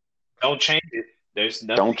 Don't change it. There's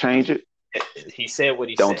nothing. Don't change it. He said what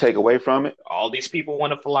he said. Don't take away from it. All these people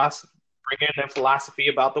want to bring in their philosophy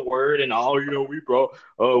about the word and all. We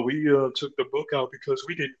took the book out because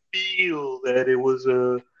we didn't feel that it was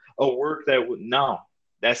a work that would. No,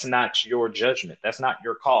 that's not your judgment. That's not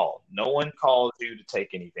your call. No one called you to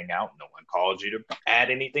take anything out. No one called you to add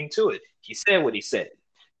anything to it. He said what he said.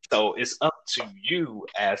 So it's up to you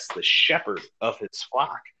as the shepherd of his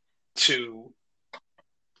flock to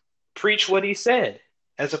preach what he said,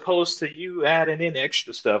 as opposed to you adding in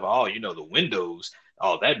extra stuff. Oh, the windows.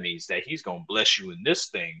 Oh, that means that he's going to bless you in this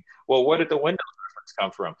thing. Well, where did the windows reference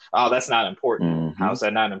come from? Oh, that's not important. How's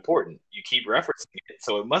that not important? You keep referencing it,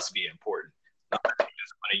 so it must be important. You just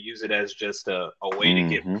want to use it as just a way to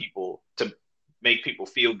get people to make people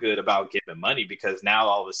feel good about giving money, because now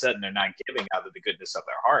all of a sudden they're not giving out of the goodness of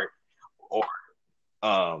their heart or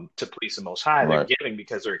to please the Most High. They're giving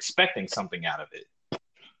because they're expecting something out of it.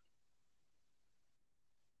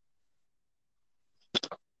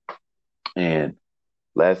 And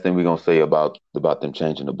last thing we're gonna say about them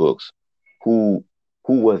changing the books, who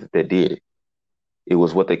was it that did it? It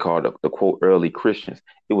was what they called the quote early Christians.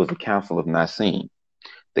 It was the Council of Nicene,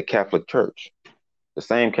 the Catholic Church. The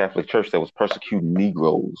same Catholic Church that was persecuting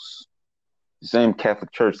Negroes, the same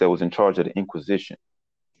Catholic Church that was in charge of the Inquisition,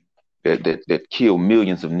 that killed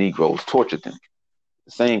millions of Negroes, tortured them.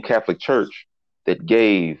 The same Catholic Church that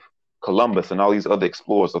gave Columbus and all these other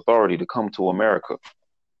explorers authority to come to America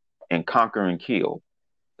and conquer and kill.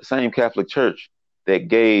 The same Catholic Church that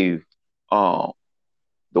gave the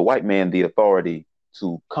white man the authority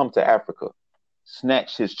to come to Africa,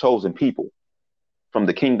 snatch his chosen people from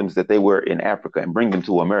the kingdoms that they were in Africa and bring them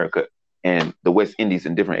to America and the West Indies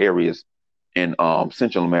and different areas in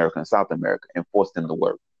Central America and South America and force them to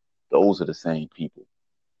work. Those are the same people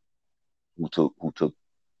who took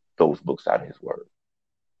those books out of his word.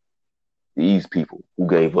 These people who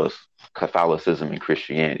gave us Catholicism and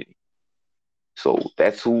Christianity. So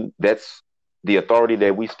that's the authority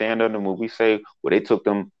that we stand under when we say, well, they took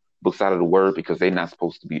them books out of the word because they're not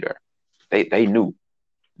supposed to be there. They knew.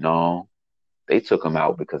 No, they took them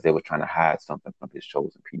out because they were trying to hide something from his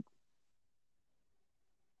chosen people.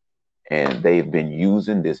 And they've been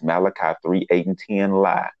using this Malachi 3, 8, and 10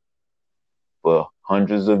 lie for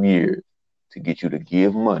hundreds of years to get you to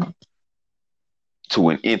give money to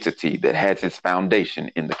an entity that has its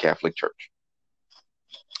foundation in the Catholic Church.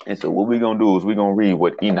 And so what we're going to do is we're going to read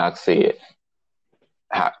what Enoch said,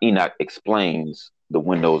 how Enoch explains the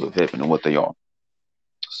windows of heaven and what they are.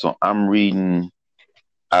 So I'm reading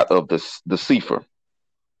out of the Sefer.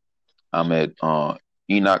 I'm at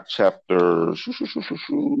Enoch chapter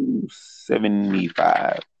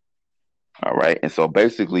 75. All right. And so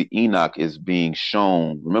basically Enoch is being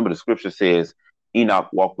shown. Remember, the scripture says Enoch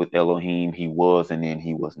walked with Elohim. He was, and then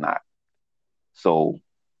he was not. So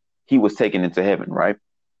he was taken into heaven, right?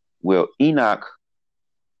 Well, Enoch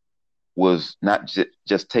was not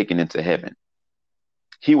just taken into heaven.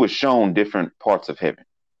 He was shown different parts of heaven.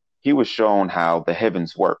 He was shown how the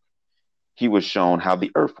heavens work. He was shown how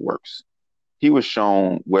the earth works. He was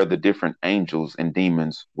shown where the different angels and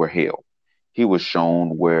demons were held. He was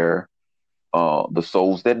shown where the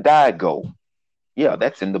souls that died go. Yeah,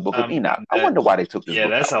 that's in the book of Enoch. I wonder why they took this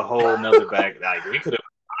book that's out. a whole nother bag. Like, we could have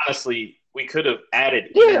honestly We could have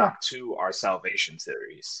added Yeah, Enoch to our salvation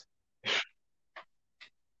series.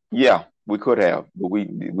 yeah, we could have, but we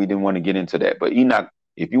didn't want to get into that. But Enoch,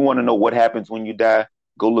 if you want to know what happens when you die,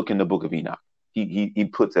 go look in the book of Enoch. He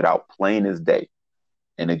puts it out plain as day.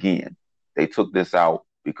 And again, they took this out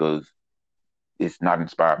because it's not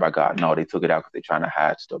inspired by God. No, they took it out because they're trying to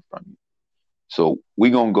hide stuff from you. So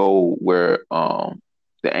we're gonna go where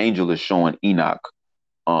the angel is showing Enoch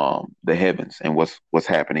the heavens and what's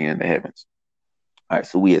happening in the heavens. All right,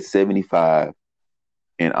 so we at 75,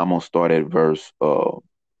 and I'm gonna start at verse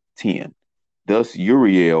 10. Thus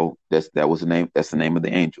Uriel, that was the name, that's the name of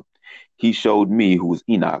the angel. He showed me, who was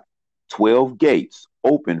Enoch, 12 gates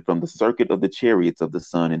open from the circuit of the chariots of the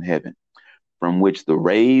sun in heaven, from which the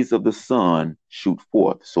rays of the sun shoot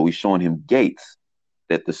forth. So he's showing him gates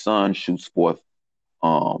that the sun shoots forth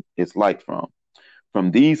its light from.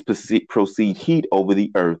 From these proceed heat over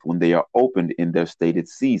the earth when they are opened in their stated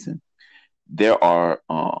season. There are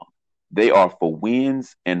they are for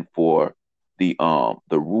winds and for the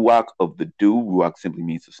ruach of the dew. Ruach simply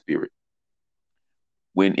means the spirit.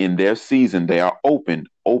 When in their season they are open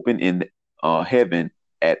in heaven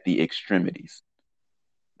at the extremities.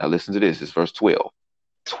 Now listen to this. It's verse 12.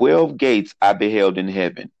 12 gates I beheld in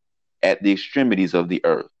heaven at the extremities of the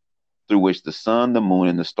earth, through which the sun, the moon,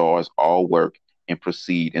 and the stars all work and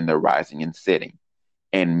proceed in their rising and setting.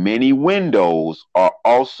 And many windows are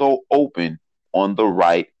also open on the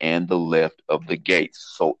right and the left of the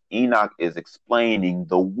gates. So Enoch is explaining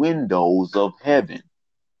the windows of heaven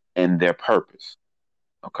and their purpose.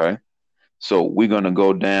 Okay. So we're going to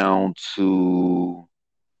go down to,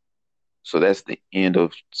 so that's the end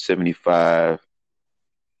of 75.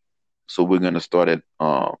 So we're going to start at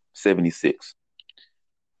 76.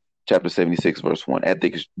 Chapter 76, verse 1. At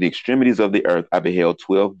the extremities of the earth, I beheld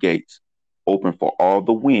 12 gates open for all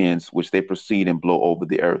the winds which they proceed and blow over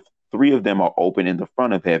the earth. 3 of them are open in the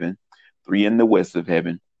front of heaven, 3 in the west of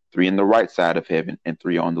heaven, 3 in the right side of heaven, and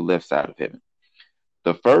 3 on the left side of heaven.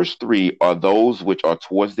 The first 3 are those which are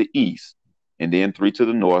towards the east, and then 3 to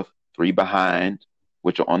the north, 3 behind,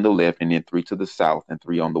 which are on the left, and then 3 to the south, and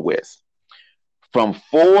 3 on the west. From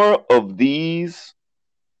 4 of these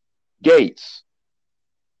gates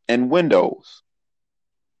and windows,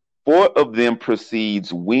 4 of them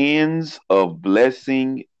proceeds winds of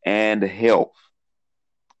blessing and health,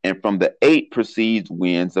 and from the 8 proceeds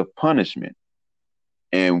winds of punishment.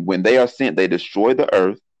 And when they are sent, they destroy the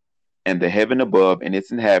earth and the heaven above and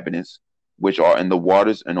its inhabitants, which are in the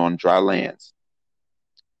waters and on dry lands.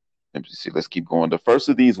 Let me see. Let's keep going. The first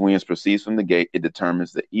of these winds proceeds from the gate. It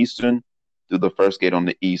determines the eastern through the first gate on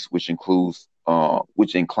the east, which inclines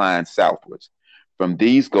southwards. From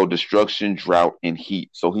these go destruction, drought, and heat.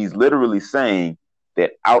 So he's literally saying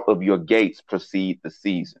that out of your gates proceed the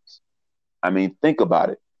seasons. I mean, think about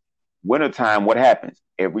it. Wintertime, what happens?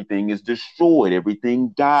 Everything is destroyed. Everything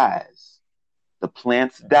dies. The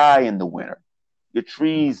plants die in the winter. Your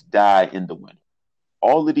trees die in the winter.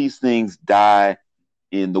 All of these things die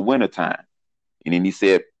in the wintertime. And then he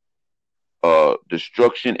said,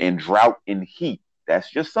 destruction and drought and heat. That's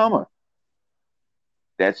just summer.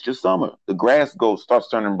 That's just summer. The grass starts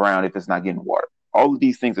turning brown if it's not getting water. All of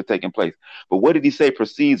these things are taking place. But what did he say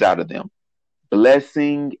proceeds out of them?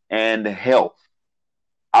 Blessing and health.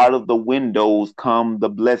 Out of the windows come the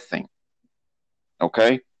blessing.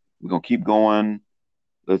 Okay? We're going to keep going.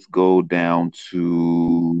 Let's go down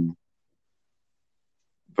to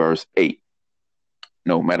verse 8.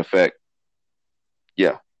 No, matter of fact,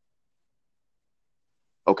 yeah.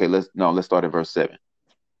 Okay, let's start at verse 7.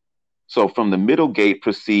 So from the middle gate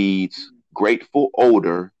proceeds grateful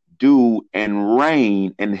odor, dew, and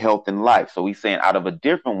rain, and health and life. So he's saying out of a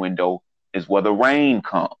different window is where the rain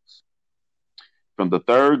comes. From the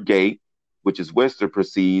third gate, which is western,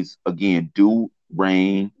 proceeds again dew,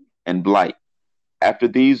 rain, and blight. After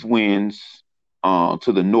these winds to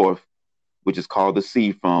the north, which is called the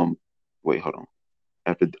sea from, wait, hold on.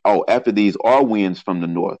 After these are winds from the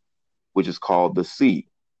north, which is called the sea.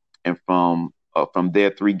 And from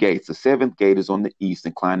there 3 gates. The 7th gate is on the east,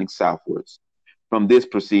 inclining southwards. From this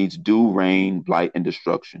proceeds dew, rain, blight, and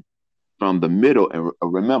destruction. From the middle, and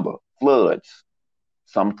remember, floods.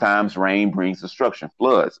 Sometimes rain brings destruction.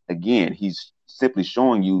 Floods. Again, he's simply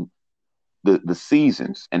showing you the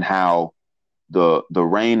seasons and how the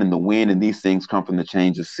rain and the wind and these things come from the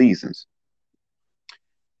change of seasons.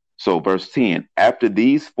 So verse 10, after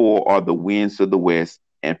these 4 are the winds of the west,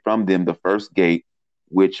 and from them the first gate,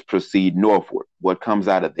 which proceed northward. What comes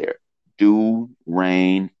out of there? Dew,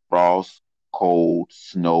 rain, frost, cold,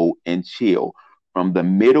 snow, and chill. From the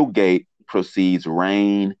middle gate proceeds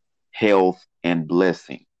rain, health, and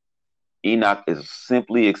blessing. Enoch is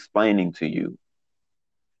simply explaining to you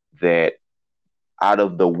that out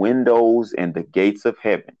of the windows and the gates of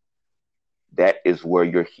heaven, that is where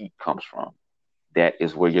your heat comes from. That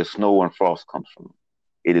is where your snow and frost comes from.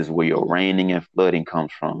 It is where your raining and flooding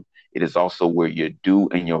comes from. It is also where your dew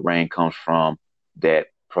and your rain comes from that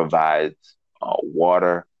provides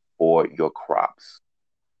water for your crops.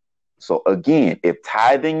 So again, if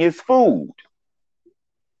tithing is food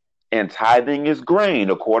and tithing is grain,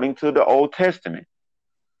 according to the Old Testament,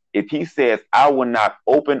 if he says, I will not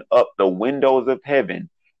open up the windows of heaven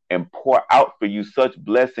and pour out for you such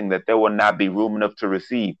blessing that there will not be room enough to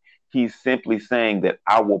receive, he's simply saying that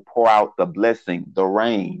I will pour out the blessing, the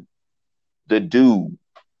rain, the dew,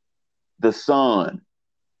 the sun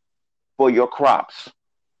for your crops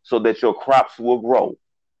so that your crops will grow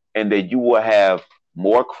and that you will have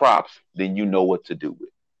more crops than you know what to do with.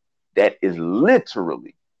 That is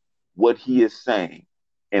literally what he is saying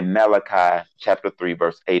in Malachi chapter 3,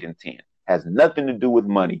 verse 8 and 10. Has nothing to do with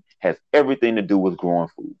money, has everything to do with growing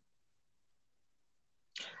food.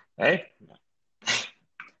 Hey,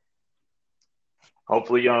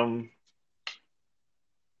 hopefully,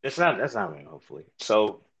 that's not really hopefully.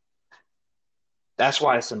 So that's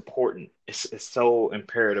why it's important. It's so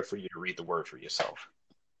imperative for you to read the word for yourself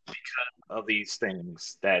of these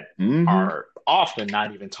things that Mm-hmm. are often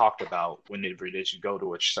not even talked about whenever it is you go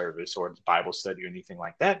to a service or Bible study or anything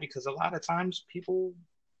like that, because a lot of times people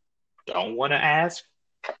don't want to ask,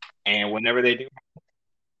 and whenever they do,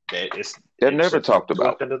 that They're it's never simply talked about.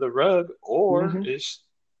 swept under the rug, or Mm-hmm. it's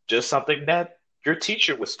just something that your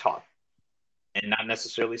teacher was taught, and not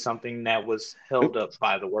necessarily something that was held Yep. up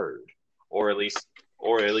by the word, or at least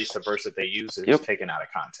the verse that they use is Yep. taken out of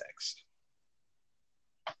context.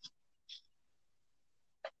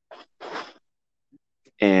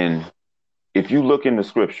 And if you look in the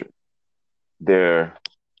scripture, there's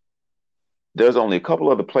only a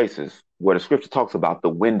couple other places where the scripture talks about the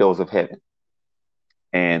windows of heaven.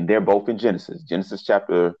 And they're both in Genesis. Genesis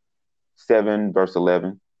chapter 7, verse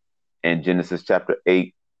 11, and Genesis chapter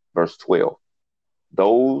 8, verse 12.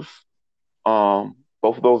 Those, both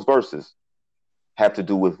of those verses have to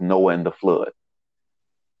do with Noah and the flood.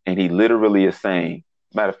 And he literally is saying,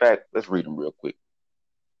 matter of fact, let's read them real quick.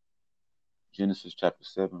 Genesis chapter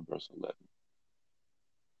 7, verse 11.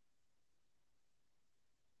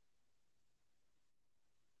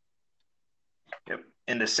 Yep.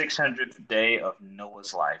 In the 600th day of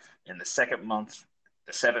Noah's life, in the second month,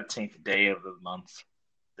 the 17th day of the month,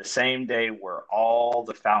 the same day were all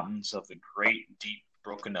the fountains of the great deep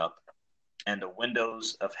broken up, and the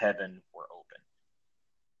windows of heaven were open.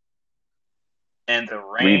 And the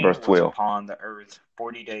Read verse rain was 12. upon the earth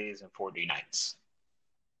 40 days and 40 nights.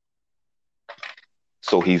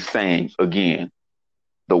 So he's saying again,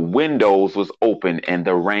 the windows was open and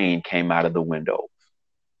the rain came out of the windows.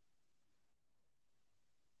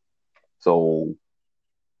 So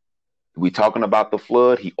we talking about the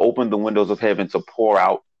flood. He opened the windows of heaven to pour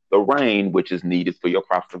out the rain, which is needed for your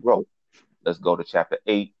crops to grow. Let's go to chapter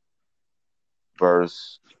 8,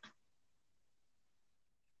 verse.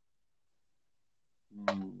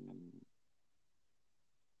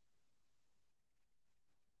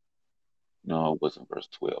 No, it wasn't verse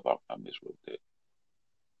 12. I miswrote that.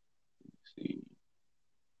 Let's see.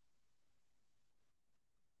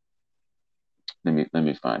 Let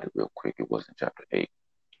me find it real quick. It wasn't chapter 8.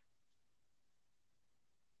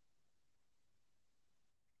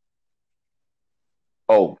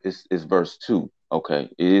 Oh, it's verse 2. Okay.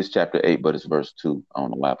 It is chapter 8, but it's verse 2. I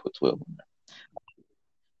don't know why I put 12 in there.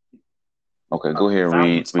 Okay, go ahead The and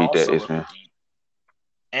read fountains read that, also of the Ishmael. deep,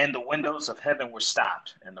 and the windows of heaven were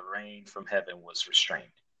stopped, and the rain from heaven was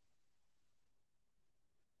restrained.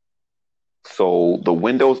 So the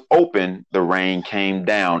windows open, the rain came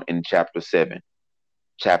down in chapter 7.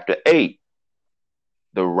 Chapter 8,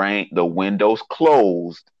 the windows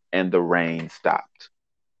closed and the rain stopped.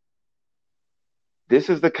 This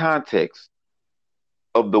is the context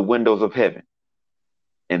of the windows of heaven.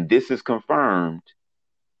 And this is confirmed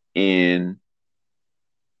in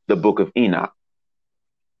the book of Enoch.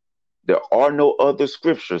 There are no other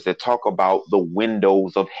scriptures that talk about the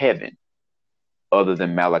windows of heaven other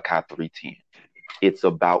than Malachi 3:10. It's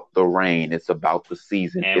about the rain, it's about the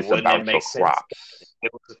season, And it's wouldn't it about your make sense crops. if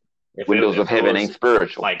it was, Windows of if it heaven was ain't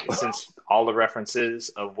spiritual. like, since all the references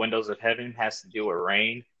of windows of heaven has to do with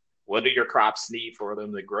rain, what do your crops need for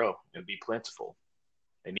them to grow and be plentiful?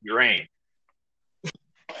 They need rain.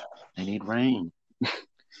 They need rain.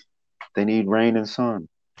 They need rain and sun.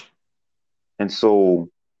 And so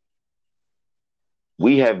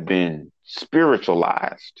we have been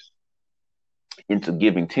spiritualized into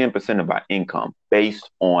giving 10% of our income based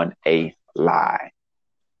on a lie.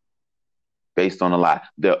 Based on a lie.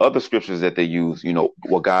 There are other scriptures that they use,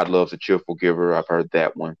 well, God loves a cheerful giver. I've heard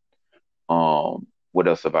that one. What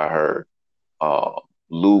else have I heard?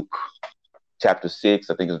 Luke chapter 6,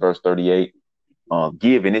 I think it's verse 38.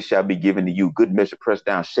 Give and it shall be given to you. Good measure pressed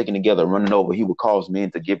down, shaken together, running over. He will cause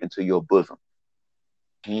men to give into your bosom.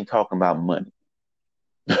 He ain't talking about money.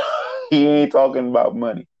 He ain't talking about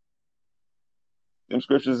money. Them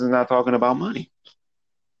scriptures is not talking about money.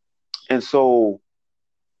 And so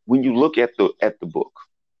when you look at the book,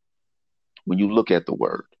 when you look at the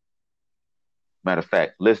word, matter of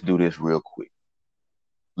fact, let's do this real quick.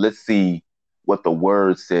 Let's see what the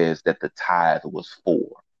word says that the tithe was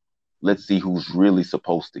for. Let's see who's really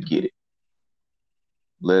supposed to get it.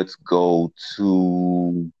 Let's go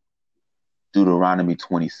to Deuteronomy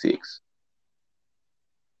 26.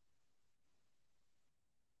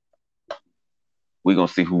 We're going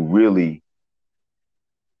to see who really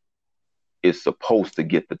is supposed to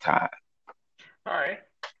get the tithe. All right.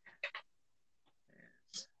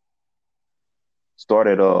 Start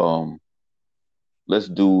at let's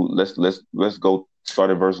go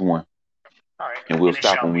start at verse 1. All right. And we'll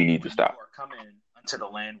stop when we need to stop. You are coming unto the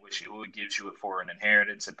land which Yahuwah gives you for an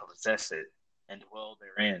inheritance, and possess it and dwell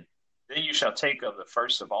therein. Then you shall take of the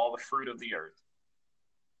first of all the fruit of the earth,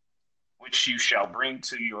 which you shall bring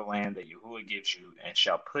to your land that Yahuwah gives you, and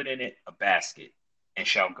shall put in it a basket, and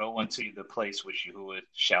shall go unto the place which Yahuwah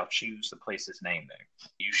shall choose to place his name there.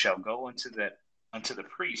 You shall go unto the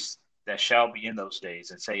priest that shall be in those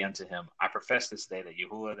days, and say unto him, I profess this day that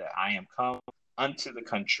Yahuwah, that I am come unto the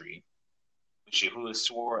country which Yahuwah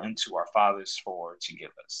swore unto our fathers for to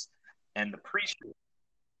give us. And the priest.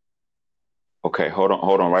 Okay, hold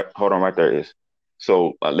on right there is.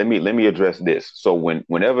 So let me address this. So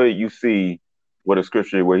whenever you see what a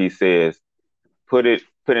scripture where he says, put in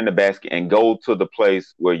the basket and go to the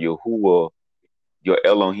place where Yahuwah, your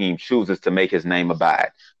Elohim, chooses to make his name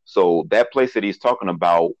abide. So that place that he's talking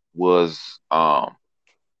about was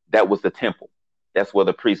that was the temple. That's where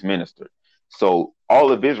the priest ministered. So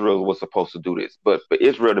all of Israel was supposed to do this. But for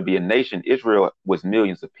Israel to be a nation, Israel was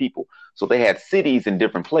millions of people. So they had cities in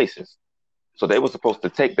different places. So they were supposed to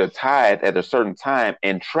take their tithe at a certain time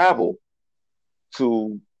and travel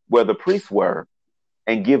to where the priests were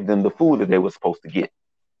and give them the food that they were supposed to get.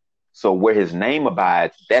 So where his name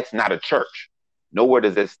abides, that's not a church. Nowhere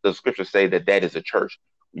does the scripture say that is a church.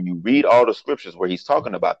 When you read all the scriptures where he's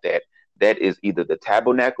talking about that is either the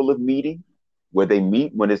tabernacle of meeting, where they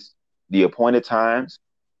meet when it's the appointed times,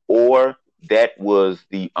 or that was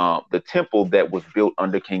the temple that was built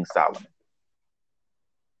under King Solomon,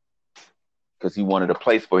 because he wanted a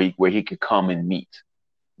place where he could come and meet.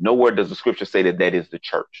 Nowhere does the scripture say that is the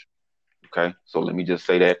church. Okay, so let me just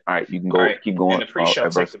say that. All right, you can go. Keep going. And the priest shall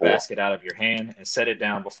take the basket out of your hand and set it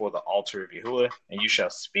down before the altar of Yahuwah, and you shall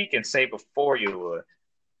speak and say before Yahuwah,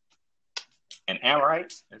 an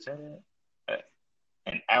Amorite, is that it?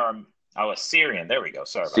 An Aram, Assyrian. There we go.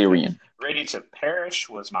 Sorry about Syrian. That. Ready to perish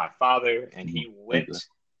was my father, and he went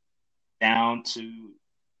down to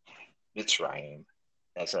Mitzrayim.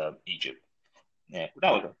 That's Egypt.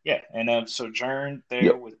 Yeah, and sojourned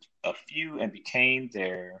there with a few, and became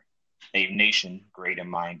there a nation great and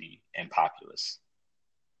mighty and populous.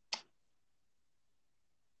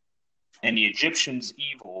 And the Egyptians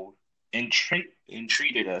evil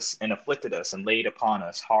entreated us and afflicted us and laid upon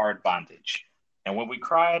us hard bondage. And when we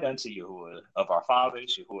cried unto Yahuwah of our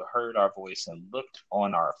fathers, Yahuwah heard our voice and looked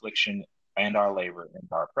on our affliction and our labor and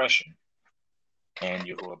our oppression. And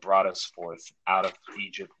Yahuwah brought us forth out of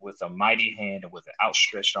Egypt with a mighty hand and with an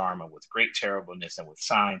outstretched arm and with great terribleness and with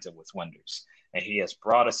signs and with wonders. And he has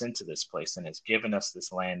brought us into this place and has given us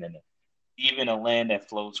this land, and even a land that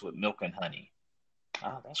flows with milk and honey.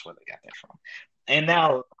 That's where they got that from. And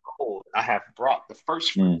now, behold, I have brought the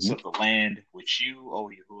first fruits of the land which you, O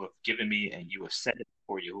Yahuwah, have given me, and you have set it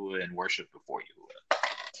before Yahuwah and worship before Yahuwah.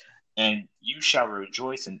 And you shall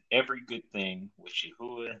rejoice in every good thing which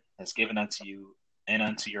Yahuwah has given unto you and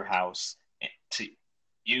unto your house, to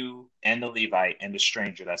you and the Levite and the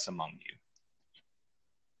stranger that's among you.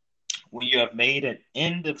 When you have made an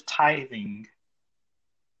end of tithing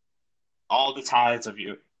all the tithes of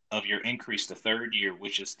your increase the third year,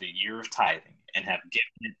 which is the year of tithing, and have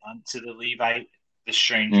given it unto the Levite, the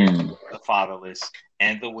stranger, the fatherless,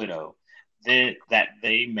 and the widow, that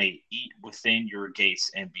they may eat within your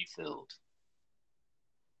gates and be filled.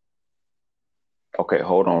 Okay,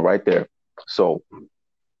 hold on right there. So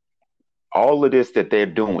all of this that they're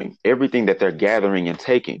doing, everything that they're gathering and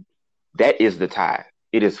taking, that is the tithe.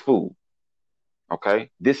 It is food.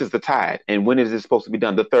 Okay, this is the tithe. And when is it supposed to be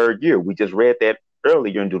done? The third year. We just read that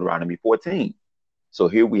earlier in Deuteronomy 14. So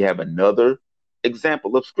here we have another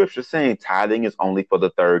example of scripture saying tithing is only for the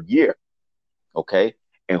third year. Okay,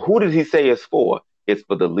 and who did he say it's for? It's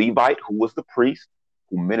for the Levite, who was the priest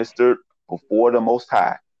who ministered before the Most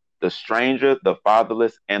High, the stranger, the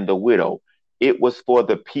fatherless, and the widow. It was for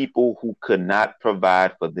the people who could not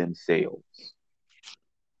provide for themselves.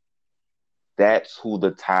 That's who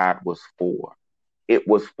the tithe was for. It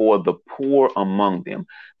was for the poor among them.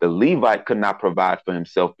 The Levite could not provide for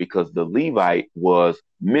himself because the Levite was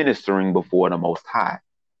ministering before the Most High.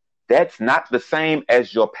 That's not the same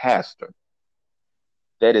as your pastor.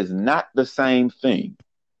 That is not the same thing.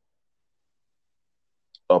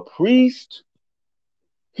 A priest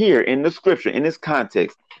here in the scripture, in this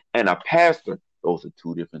context, and a pastor, those are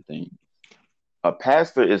two different things. A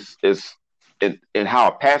pastor is in how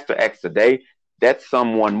a pastor acts today, that's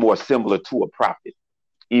someone more similar to a prophet,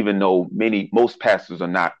 even though most pastors are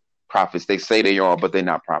not prophets. They say they are, but they're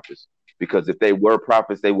not prophets. Because if they were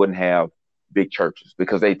prophets, they wouldn't have big churches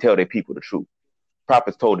because they tell their people the truth.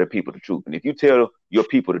 Prophets told their people the truth. And if you tell your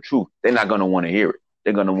people the truth, they're not going to want to hear it.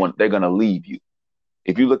 They're going to leave you.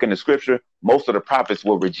 If you look in the scripture, most of the prophets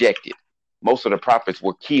were rejected. Most of the prophets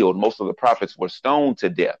were killed. Most of the prophets were stoned to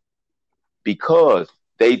death because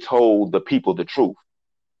they told the people the truth.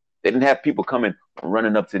 They didn't have people coming,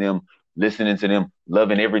 running up to them, listening to them,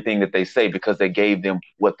 loving everything that they say because they gave them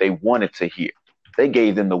what they wanted to hear. They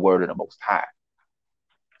gave them the word of the Most High.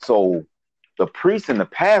 So the priest and the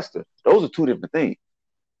pastor, those are two different things.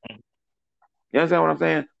 You understand what I'm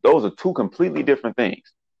saying? Those are two completely different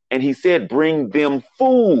things. And he said, bring them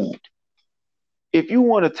food. If you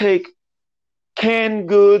want to take canned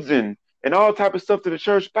goods and all type of stuff to the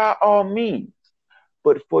church, by all means.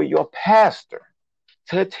 But for your pastor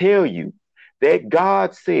to tell you that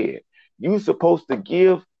God said you're supposed to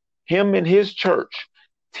give him and his church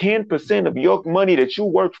 10% of your money that you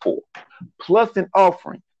work for, plus an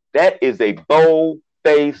offering, that is a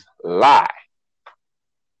bold-faced lie.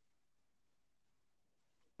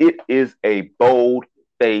 It is a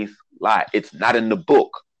bold-faced lie. It's not in the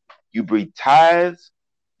book. You bring tithes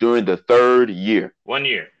during the third year. 1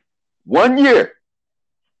 year. 1 year.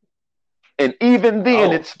 And even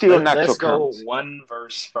then, it's still not your currency. Let's go one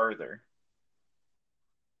verse further.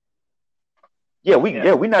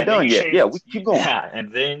 We're not done yet. We keep going. Yeah,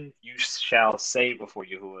 and then you shall say before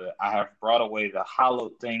Yahuwah, I have brought away the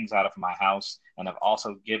hallowed things out of my house, and have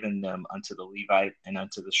also given them unto the Levite, and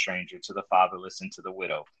unto the stranger, to the fatherless, and to the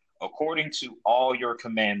widow, according to all your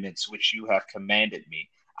commandments which you have commanded me.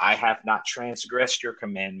 I have not transgressed your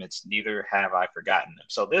commandments, neither have I forgotten them.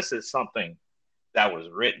 So this is something that was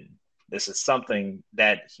written. This is something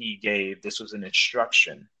that he gave. This was an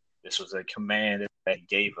instruction. This was a command that he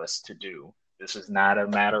gave us to do. This is not a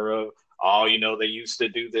matter of, they used to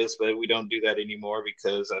do this, but we don't do that anymore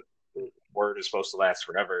because the word is supposed to last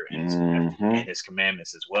forever, and his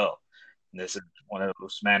commandments as well. And this is one of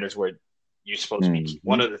those matters where you're supposed to be,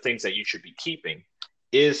 one of the things that you should be keeping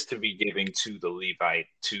is to be giving to the Levite,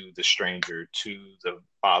 to the stranger, to the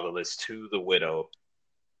fatherless, to the widow.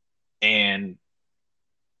 And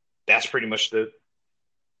that's pretty much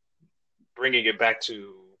bringing it back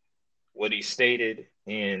to what he stated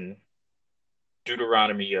in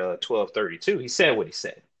Deuteronomy 12:32. He said what he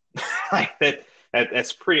said. Like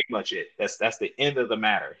that's pretty much it. That's the end of the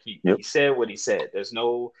matter. He said what he said. There's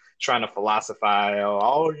no trying to philosophize.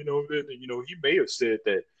 He may have said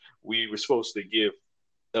that we were supposed to give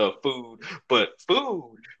food, but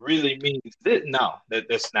food really means that. No,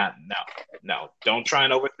 that's not. No. Don't try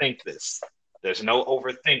and overthink this. There's no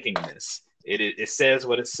overthinking this. It says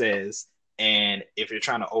what it says, and if you're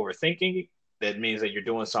trying to overthinking it, that means that you're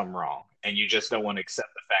doing something wrong, and you just don't want to accept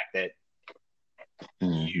the fact that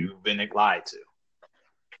you've been lied to.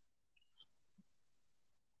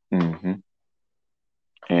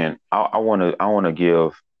 And I want to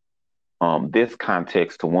give this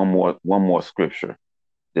context to one more scripture,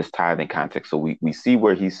 this tithing context. So we see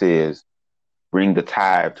where he says, bring the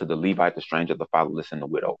tithe to the Levite, the stranger, the fatherless, and the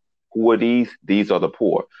widow. Who are these? These are the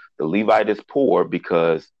poor. The Levite is poor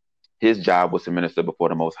because his job was to minister before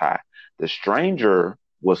the Most High. The stranger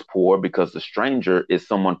was poor because the stranger is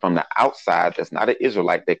someone from the outside that's not an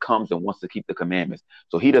Israelite that comes and wants to keep the commandments.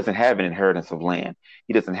 So he doesn't have an inheritance of land.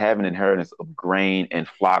 He doesn't have an inheritance of grain and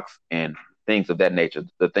flocks and things of that nature,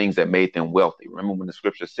 the things that made them wealthy. Remember when the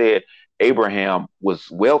scripture said Abraham was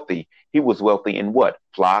wealthy, he was wealthy in what?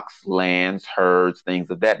 Flocks, lands, herds, things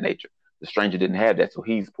of that nature. The stranger didn't have that, so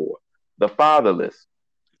he's poor. The fatherless.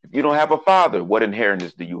 If you don't have a father, what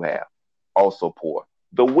inheritance do you have? Also poor.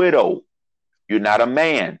 The widow. You're not a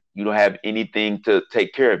man. You don't have anything to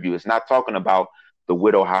take care of you. It's not talking about the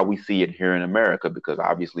widow how we see it here in America, because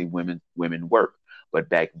obviously women work. But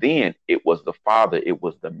back then, it was the father, it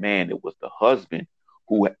was the man, it was the husband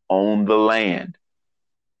who owned the land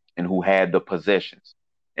and who had the possessions.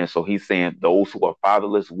 And so he's saying those who are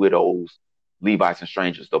fatherless, widows, Levites, and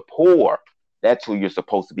strangers, the poor, that's who you're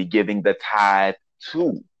supposed to be giving the tithe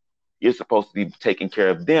to. You're supposed to be taking care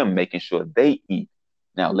of them, making sure they eat.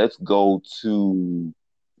 Now let's go to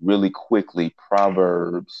really quickly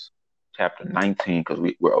Proverbs chapter 19, because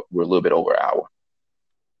we're a little bit over an hour.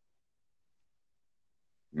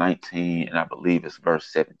 19, and I believe it's verse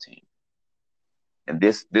 17. And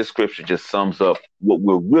this scripture just sums up what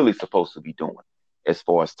we're really supposed to be doing as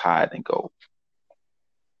far as tithing goes.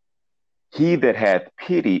 He that hath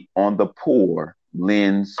pity on the poor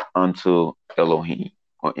lends unto Elohim,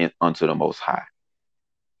 or unto the Most High.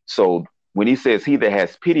 So when he says he that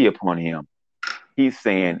has pity upon him, he's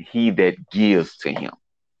saying he that gives to him.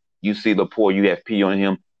 You see the poor, you have pity on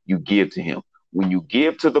him, you give to him. When you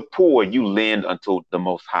give to the poor, you lend unto the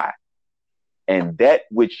Most High. And that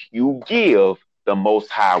which you give, the Most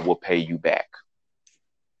High will pay you back.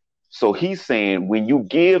 So he's saying when you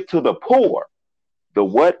give to the poor, the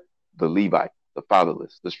what? The Levite, the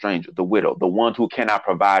fatherless, the stranger, the widow, the ones who cannot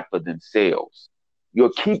provide for themselves,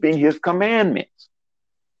 you're keeping his commandments.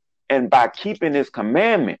 And by keeping his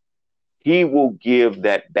commandment, he will give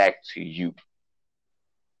that back to you.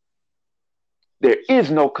 There is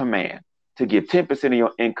no command to give 10% of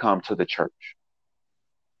your income to the church.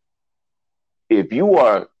 If you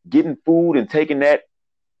are getting food and taking that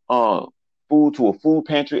food to a food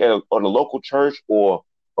pantry or the local church or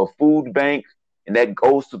a food bank, and that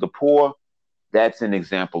goes to the poor, that's an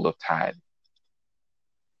example of tithing.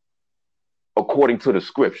 According to the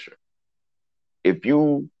scripture, if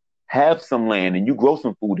you have some land and you grow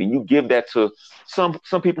some food and you give that to some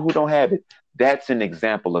people who don't have it, that's an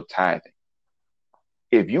example of tithing.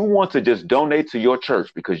 If you want to just donate to your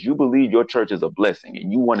church because you believe your church is a blessing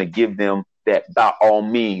and you want to give them that, by all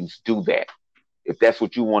means, do that. If that's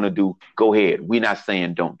what you want to do, go ahead. We're not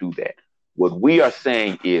saying don't do that. What we are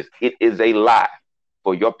saying is it is a lie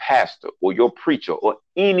for your pastor or your preacher or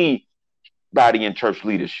anybody in church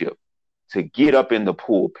leadership to get up in the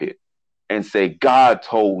pulpit and say, God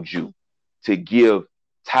told you to give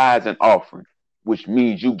tithes and offerings, which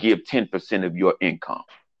means you give 10% of your income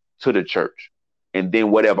to the church. And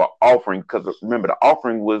then whatever offering, because remember, the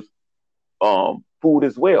offering was food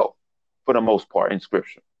as well, for the most part in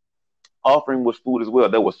scripture. Offering was food as well.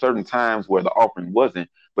 There were certain times where the offering wasn't,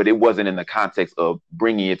 but it wasn't in the context of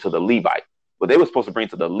bringing it to the Levite. What they were supposed to bring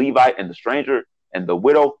to the Levite and the stranger and the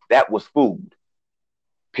widow, that was food,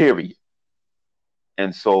 period.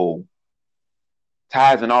 And so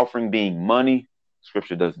tithes and offering being money,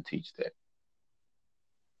 scripture doesn't teach that.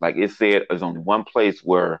 Like it said, there's only one place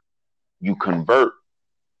where you convert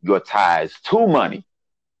your tithes to money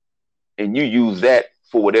and you use that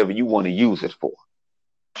for whatever you want to use it for.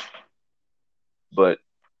 But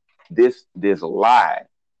this lie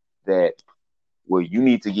that where you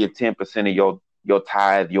need to give 10% of your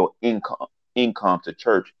tithe, your income to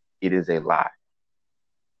church, it is a lie.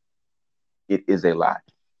 It is a lie.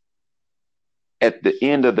 At the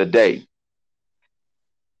end of the day,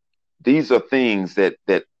 these are things that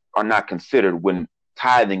are not considered when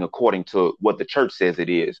tithing according to what the church says it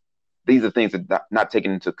is. These are things that are not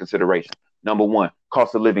taken into consideration. Number one,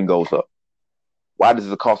 cost of living goes up. Why does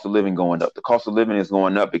the cost of living going up? The cost of living is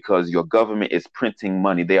going up because your government is printing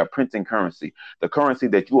money. They are printing currency. The currency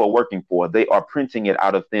that you are working for, they are printing it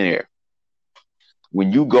out of thin air.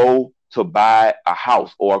 When you go to buy a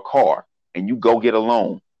house or a car and you go get a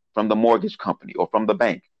loan from the mortgage company or from the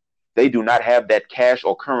bank, they do not have that cash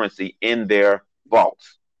or currency in their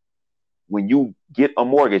vaults. When you get a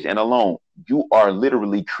mortgage and a loan, you are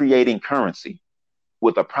literally creating currency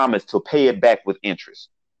with a promise to pay it back with interest.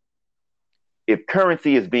 If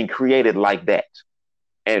currency is being created like that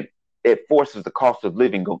and it forces the cost of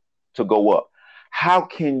living to go up, how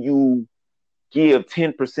can you give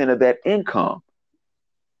 10% of that income?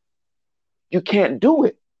 You can't do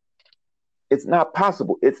it. It's not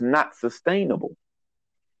possible. It's not sustainable.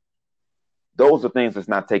 Those are things that's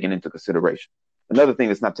not taken into consideration. Another thing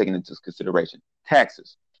that's not taken into consideration,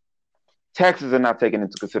 taxes. Taxes are not taken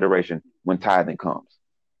into consideration when tithing comes.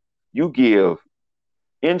 You give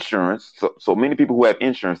insurance, so many people who have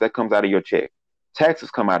insurance, that comes out of your check.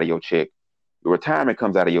 Taxes come out of your check. Your retirement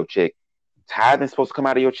comes out of your check. Tithing is supposed to come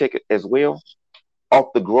out of your check as well, off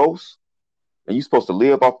the gross. And you're supposed to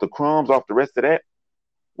live off the crumbs, off the rest of that,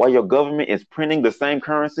 while your government is printing the same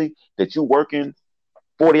currency that you're working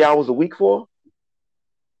 40 hours a week for.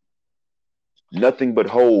 Nothing but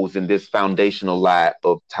holes in this foundational lie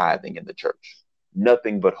of tithing in the church.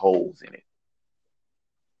 Nothing but holes in it.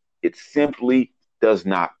 It simply does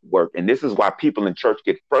not work. And this is why people in church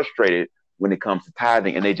get frustrated when it comes to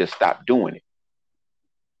tithing and they just stop doing it.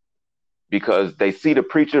 Because they see the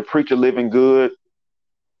preacher living good.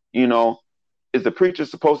 You know, is the preacher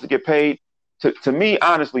supposed to get paid? To me,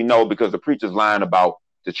 honestly, no, because the preacher's lying about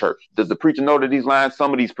the church. Does the preacher know that he's lying?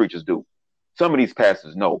 Some of these preachers do. Some of these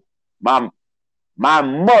pastors know. My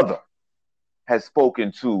mother has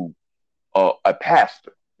spoken to a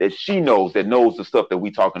pastor that she knows that knows the stuff that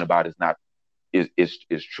we talking about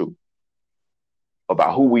is true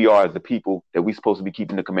about who we are as the people, that we supposed to be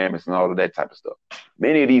keeping the commandments and all of that type of stuff.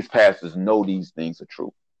 Many of these pastors know these things are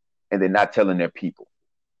true, and they're not telling their people,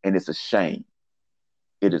 and it's a shame.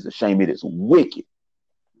 It is a shame. It is wicked,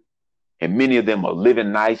 and many of them are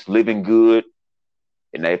living nice, living good,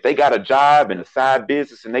 and if they got a job and a side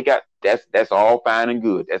business, and they got that's all fine and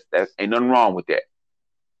good. That's ain't nothing wrong with that.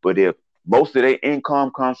 But if most of their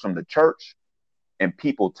income comes from the church and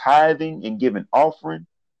people tithing and giving offering,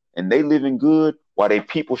 and they living good while they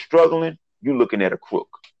people struggling, you looking at a crook.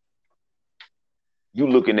 You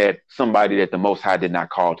looking at somebody that the Most High did not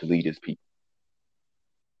call to lead his people.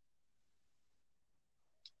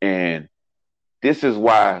 And this is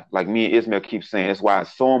why, like me and Ismail keep saying, it's why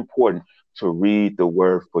it's so important to read the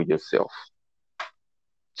word for yourself,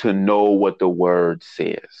 to know what the word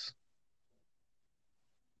says.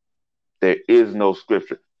 There is no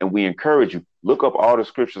scripture. And we encourage you, look up all the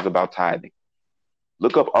scriptures about tithing.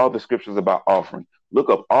 Look up all the scriptures about offering. Look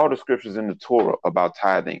up all the scriptures in the Torah about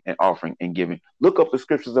tithing and offering and giving. Look up the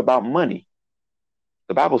scriptures about money.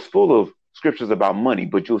 The Bible's full of scriptures about money,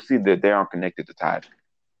 but you'll see that they aren't connected to tithing.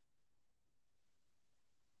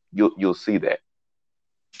 You'll see that.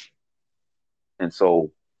 And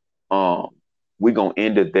so we're going to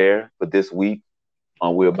end it there for this week.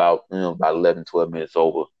 We're about 11, 12 minutes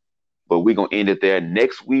over. But we're going to end it there.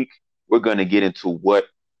 Next week, we're going to get into what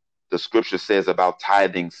the scripture says about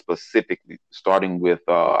tithing specifically, starting with,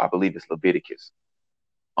 I believe it's Leviticus.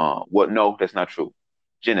 No, that's not true.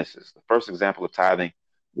 Genesis. The first example of tithing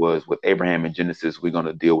was with Abraham in Genesis. We're going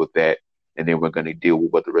to deal with that. And then we're going to deal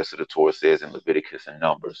with what the rest of the Torah says in Leviticus and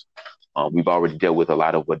Numbers. We've already dealt with a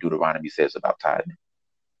lot of what Deuteronomy says about tithing.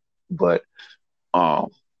 But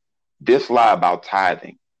this lie about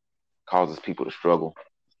tithing causes people to struggle,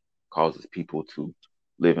 causes people to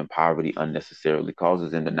live in poverty unnecessarily,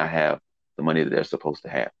 causes them to not have the money that they're supposed to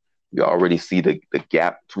have. We already see the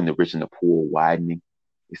gap between the rich and the poor widening.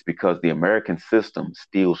 It's because the American system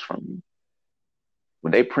steals from you.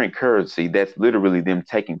 When they print currency, that's literally them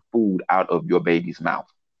taking food out of your baby's mouth,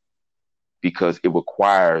 because it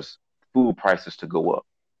requires food prices to go up.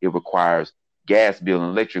 It requires gas bill and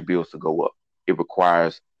electric bills to go up. It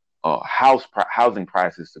requires housing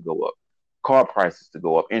prices to go up, car prices to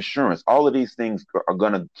go up, insurance. All of these things are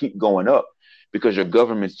going to keep going up because your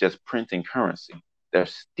government's just printing currency. They're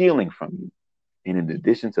stealing from you. And in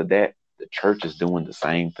addition to that, the church is doing the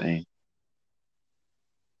same thing.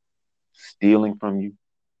 Stealing from you,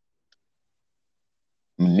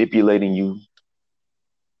 manipulating you,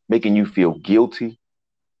 making you feel guilty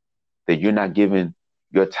that you're not giving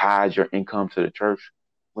your tithes, your income to the church,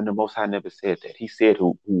 when the Most High never said that. He said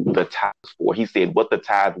who the tithe was for. He said what the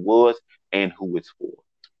tithe was and who it's for.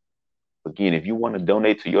 Again, if you want to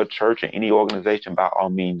donate to your church or any organization, by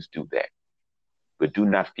all means do that. But do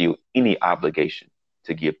not feel any obligation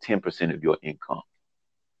to give 10% of your income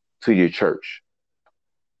to your church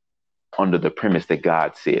under the premise that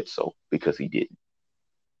God said so, because he didn't.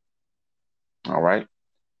 All right.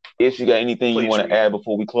 If you got anything you want to add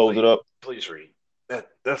before we close it up? Please read.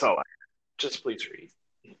 That's all. Just please read.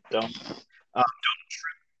 Don't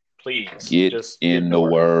please just in the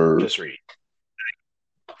word. Just read.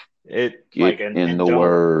 It get in the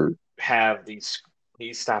word.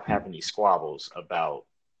 Please stop having these squabbles about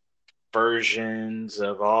versions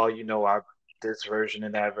of this version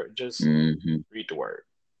and that version. Just read the word.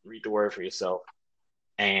 Read the word for yourself,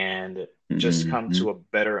 and just come to a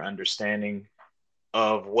better understanding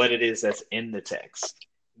of what it is that's in the text.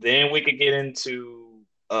 Then we could get into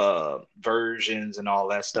versions and all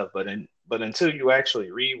that stuff. But until you actually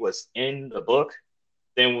read what's in the book,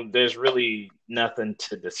 then there's really nothing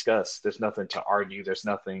to discuss. There's nothing to argue. There's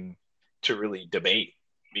nothing to really debate,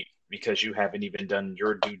 because you haven't even done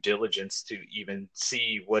your due diligence to even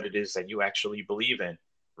see what it is that you actually believe in.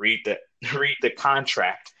 Read the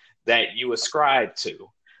contract that you ascribe to.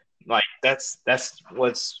 Like that's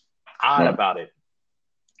what's odd about it.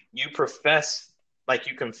 You confess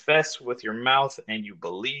with your mouth and you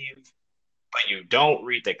believe but you don't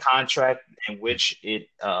read the contract in which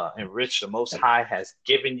the Most High has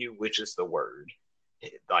given you, which is the word.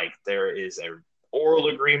 Like there is a oral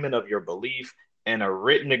agreement of your belief and a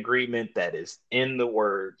written agreement that is in the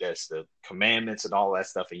word. That's the commandments and all that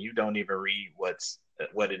stuff, and you don't even read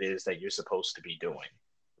what it is that you're supposed to be doing.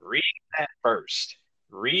 Read that first.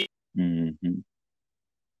 Read. Mm-hmm.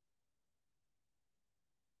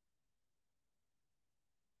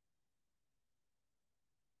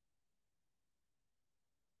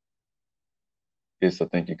 Yes, I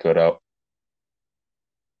think you cut out.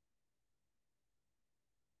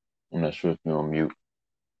 I'm not sure if you're on mute.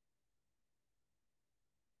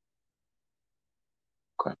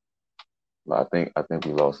 Okay. But I think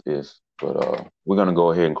we lost this. But we're gonna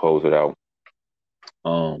go ahead and close it out.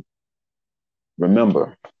 Um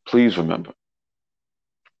remember, please remember,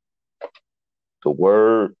 the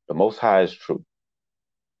word, the most high is true.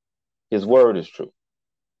 His word is true,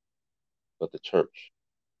 but the church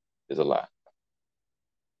is a lie.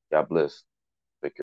 God bless.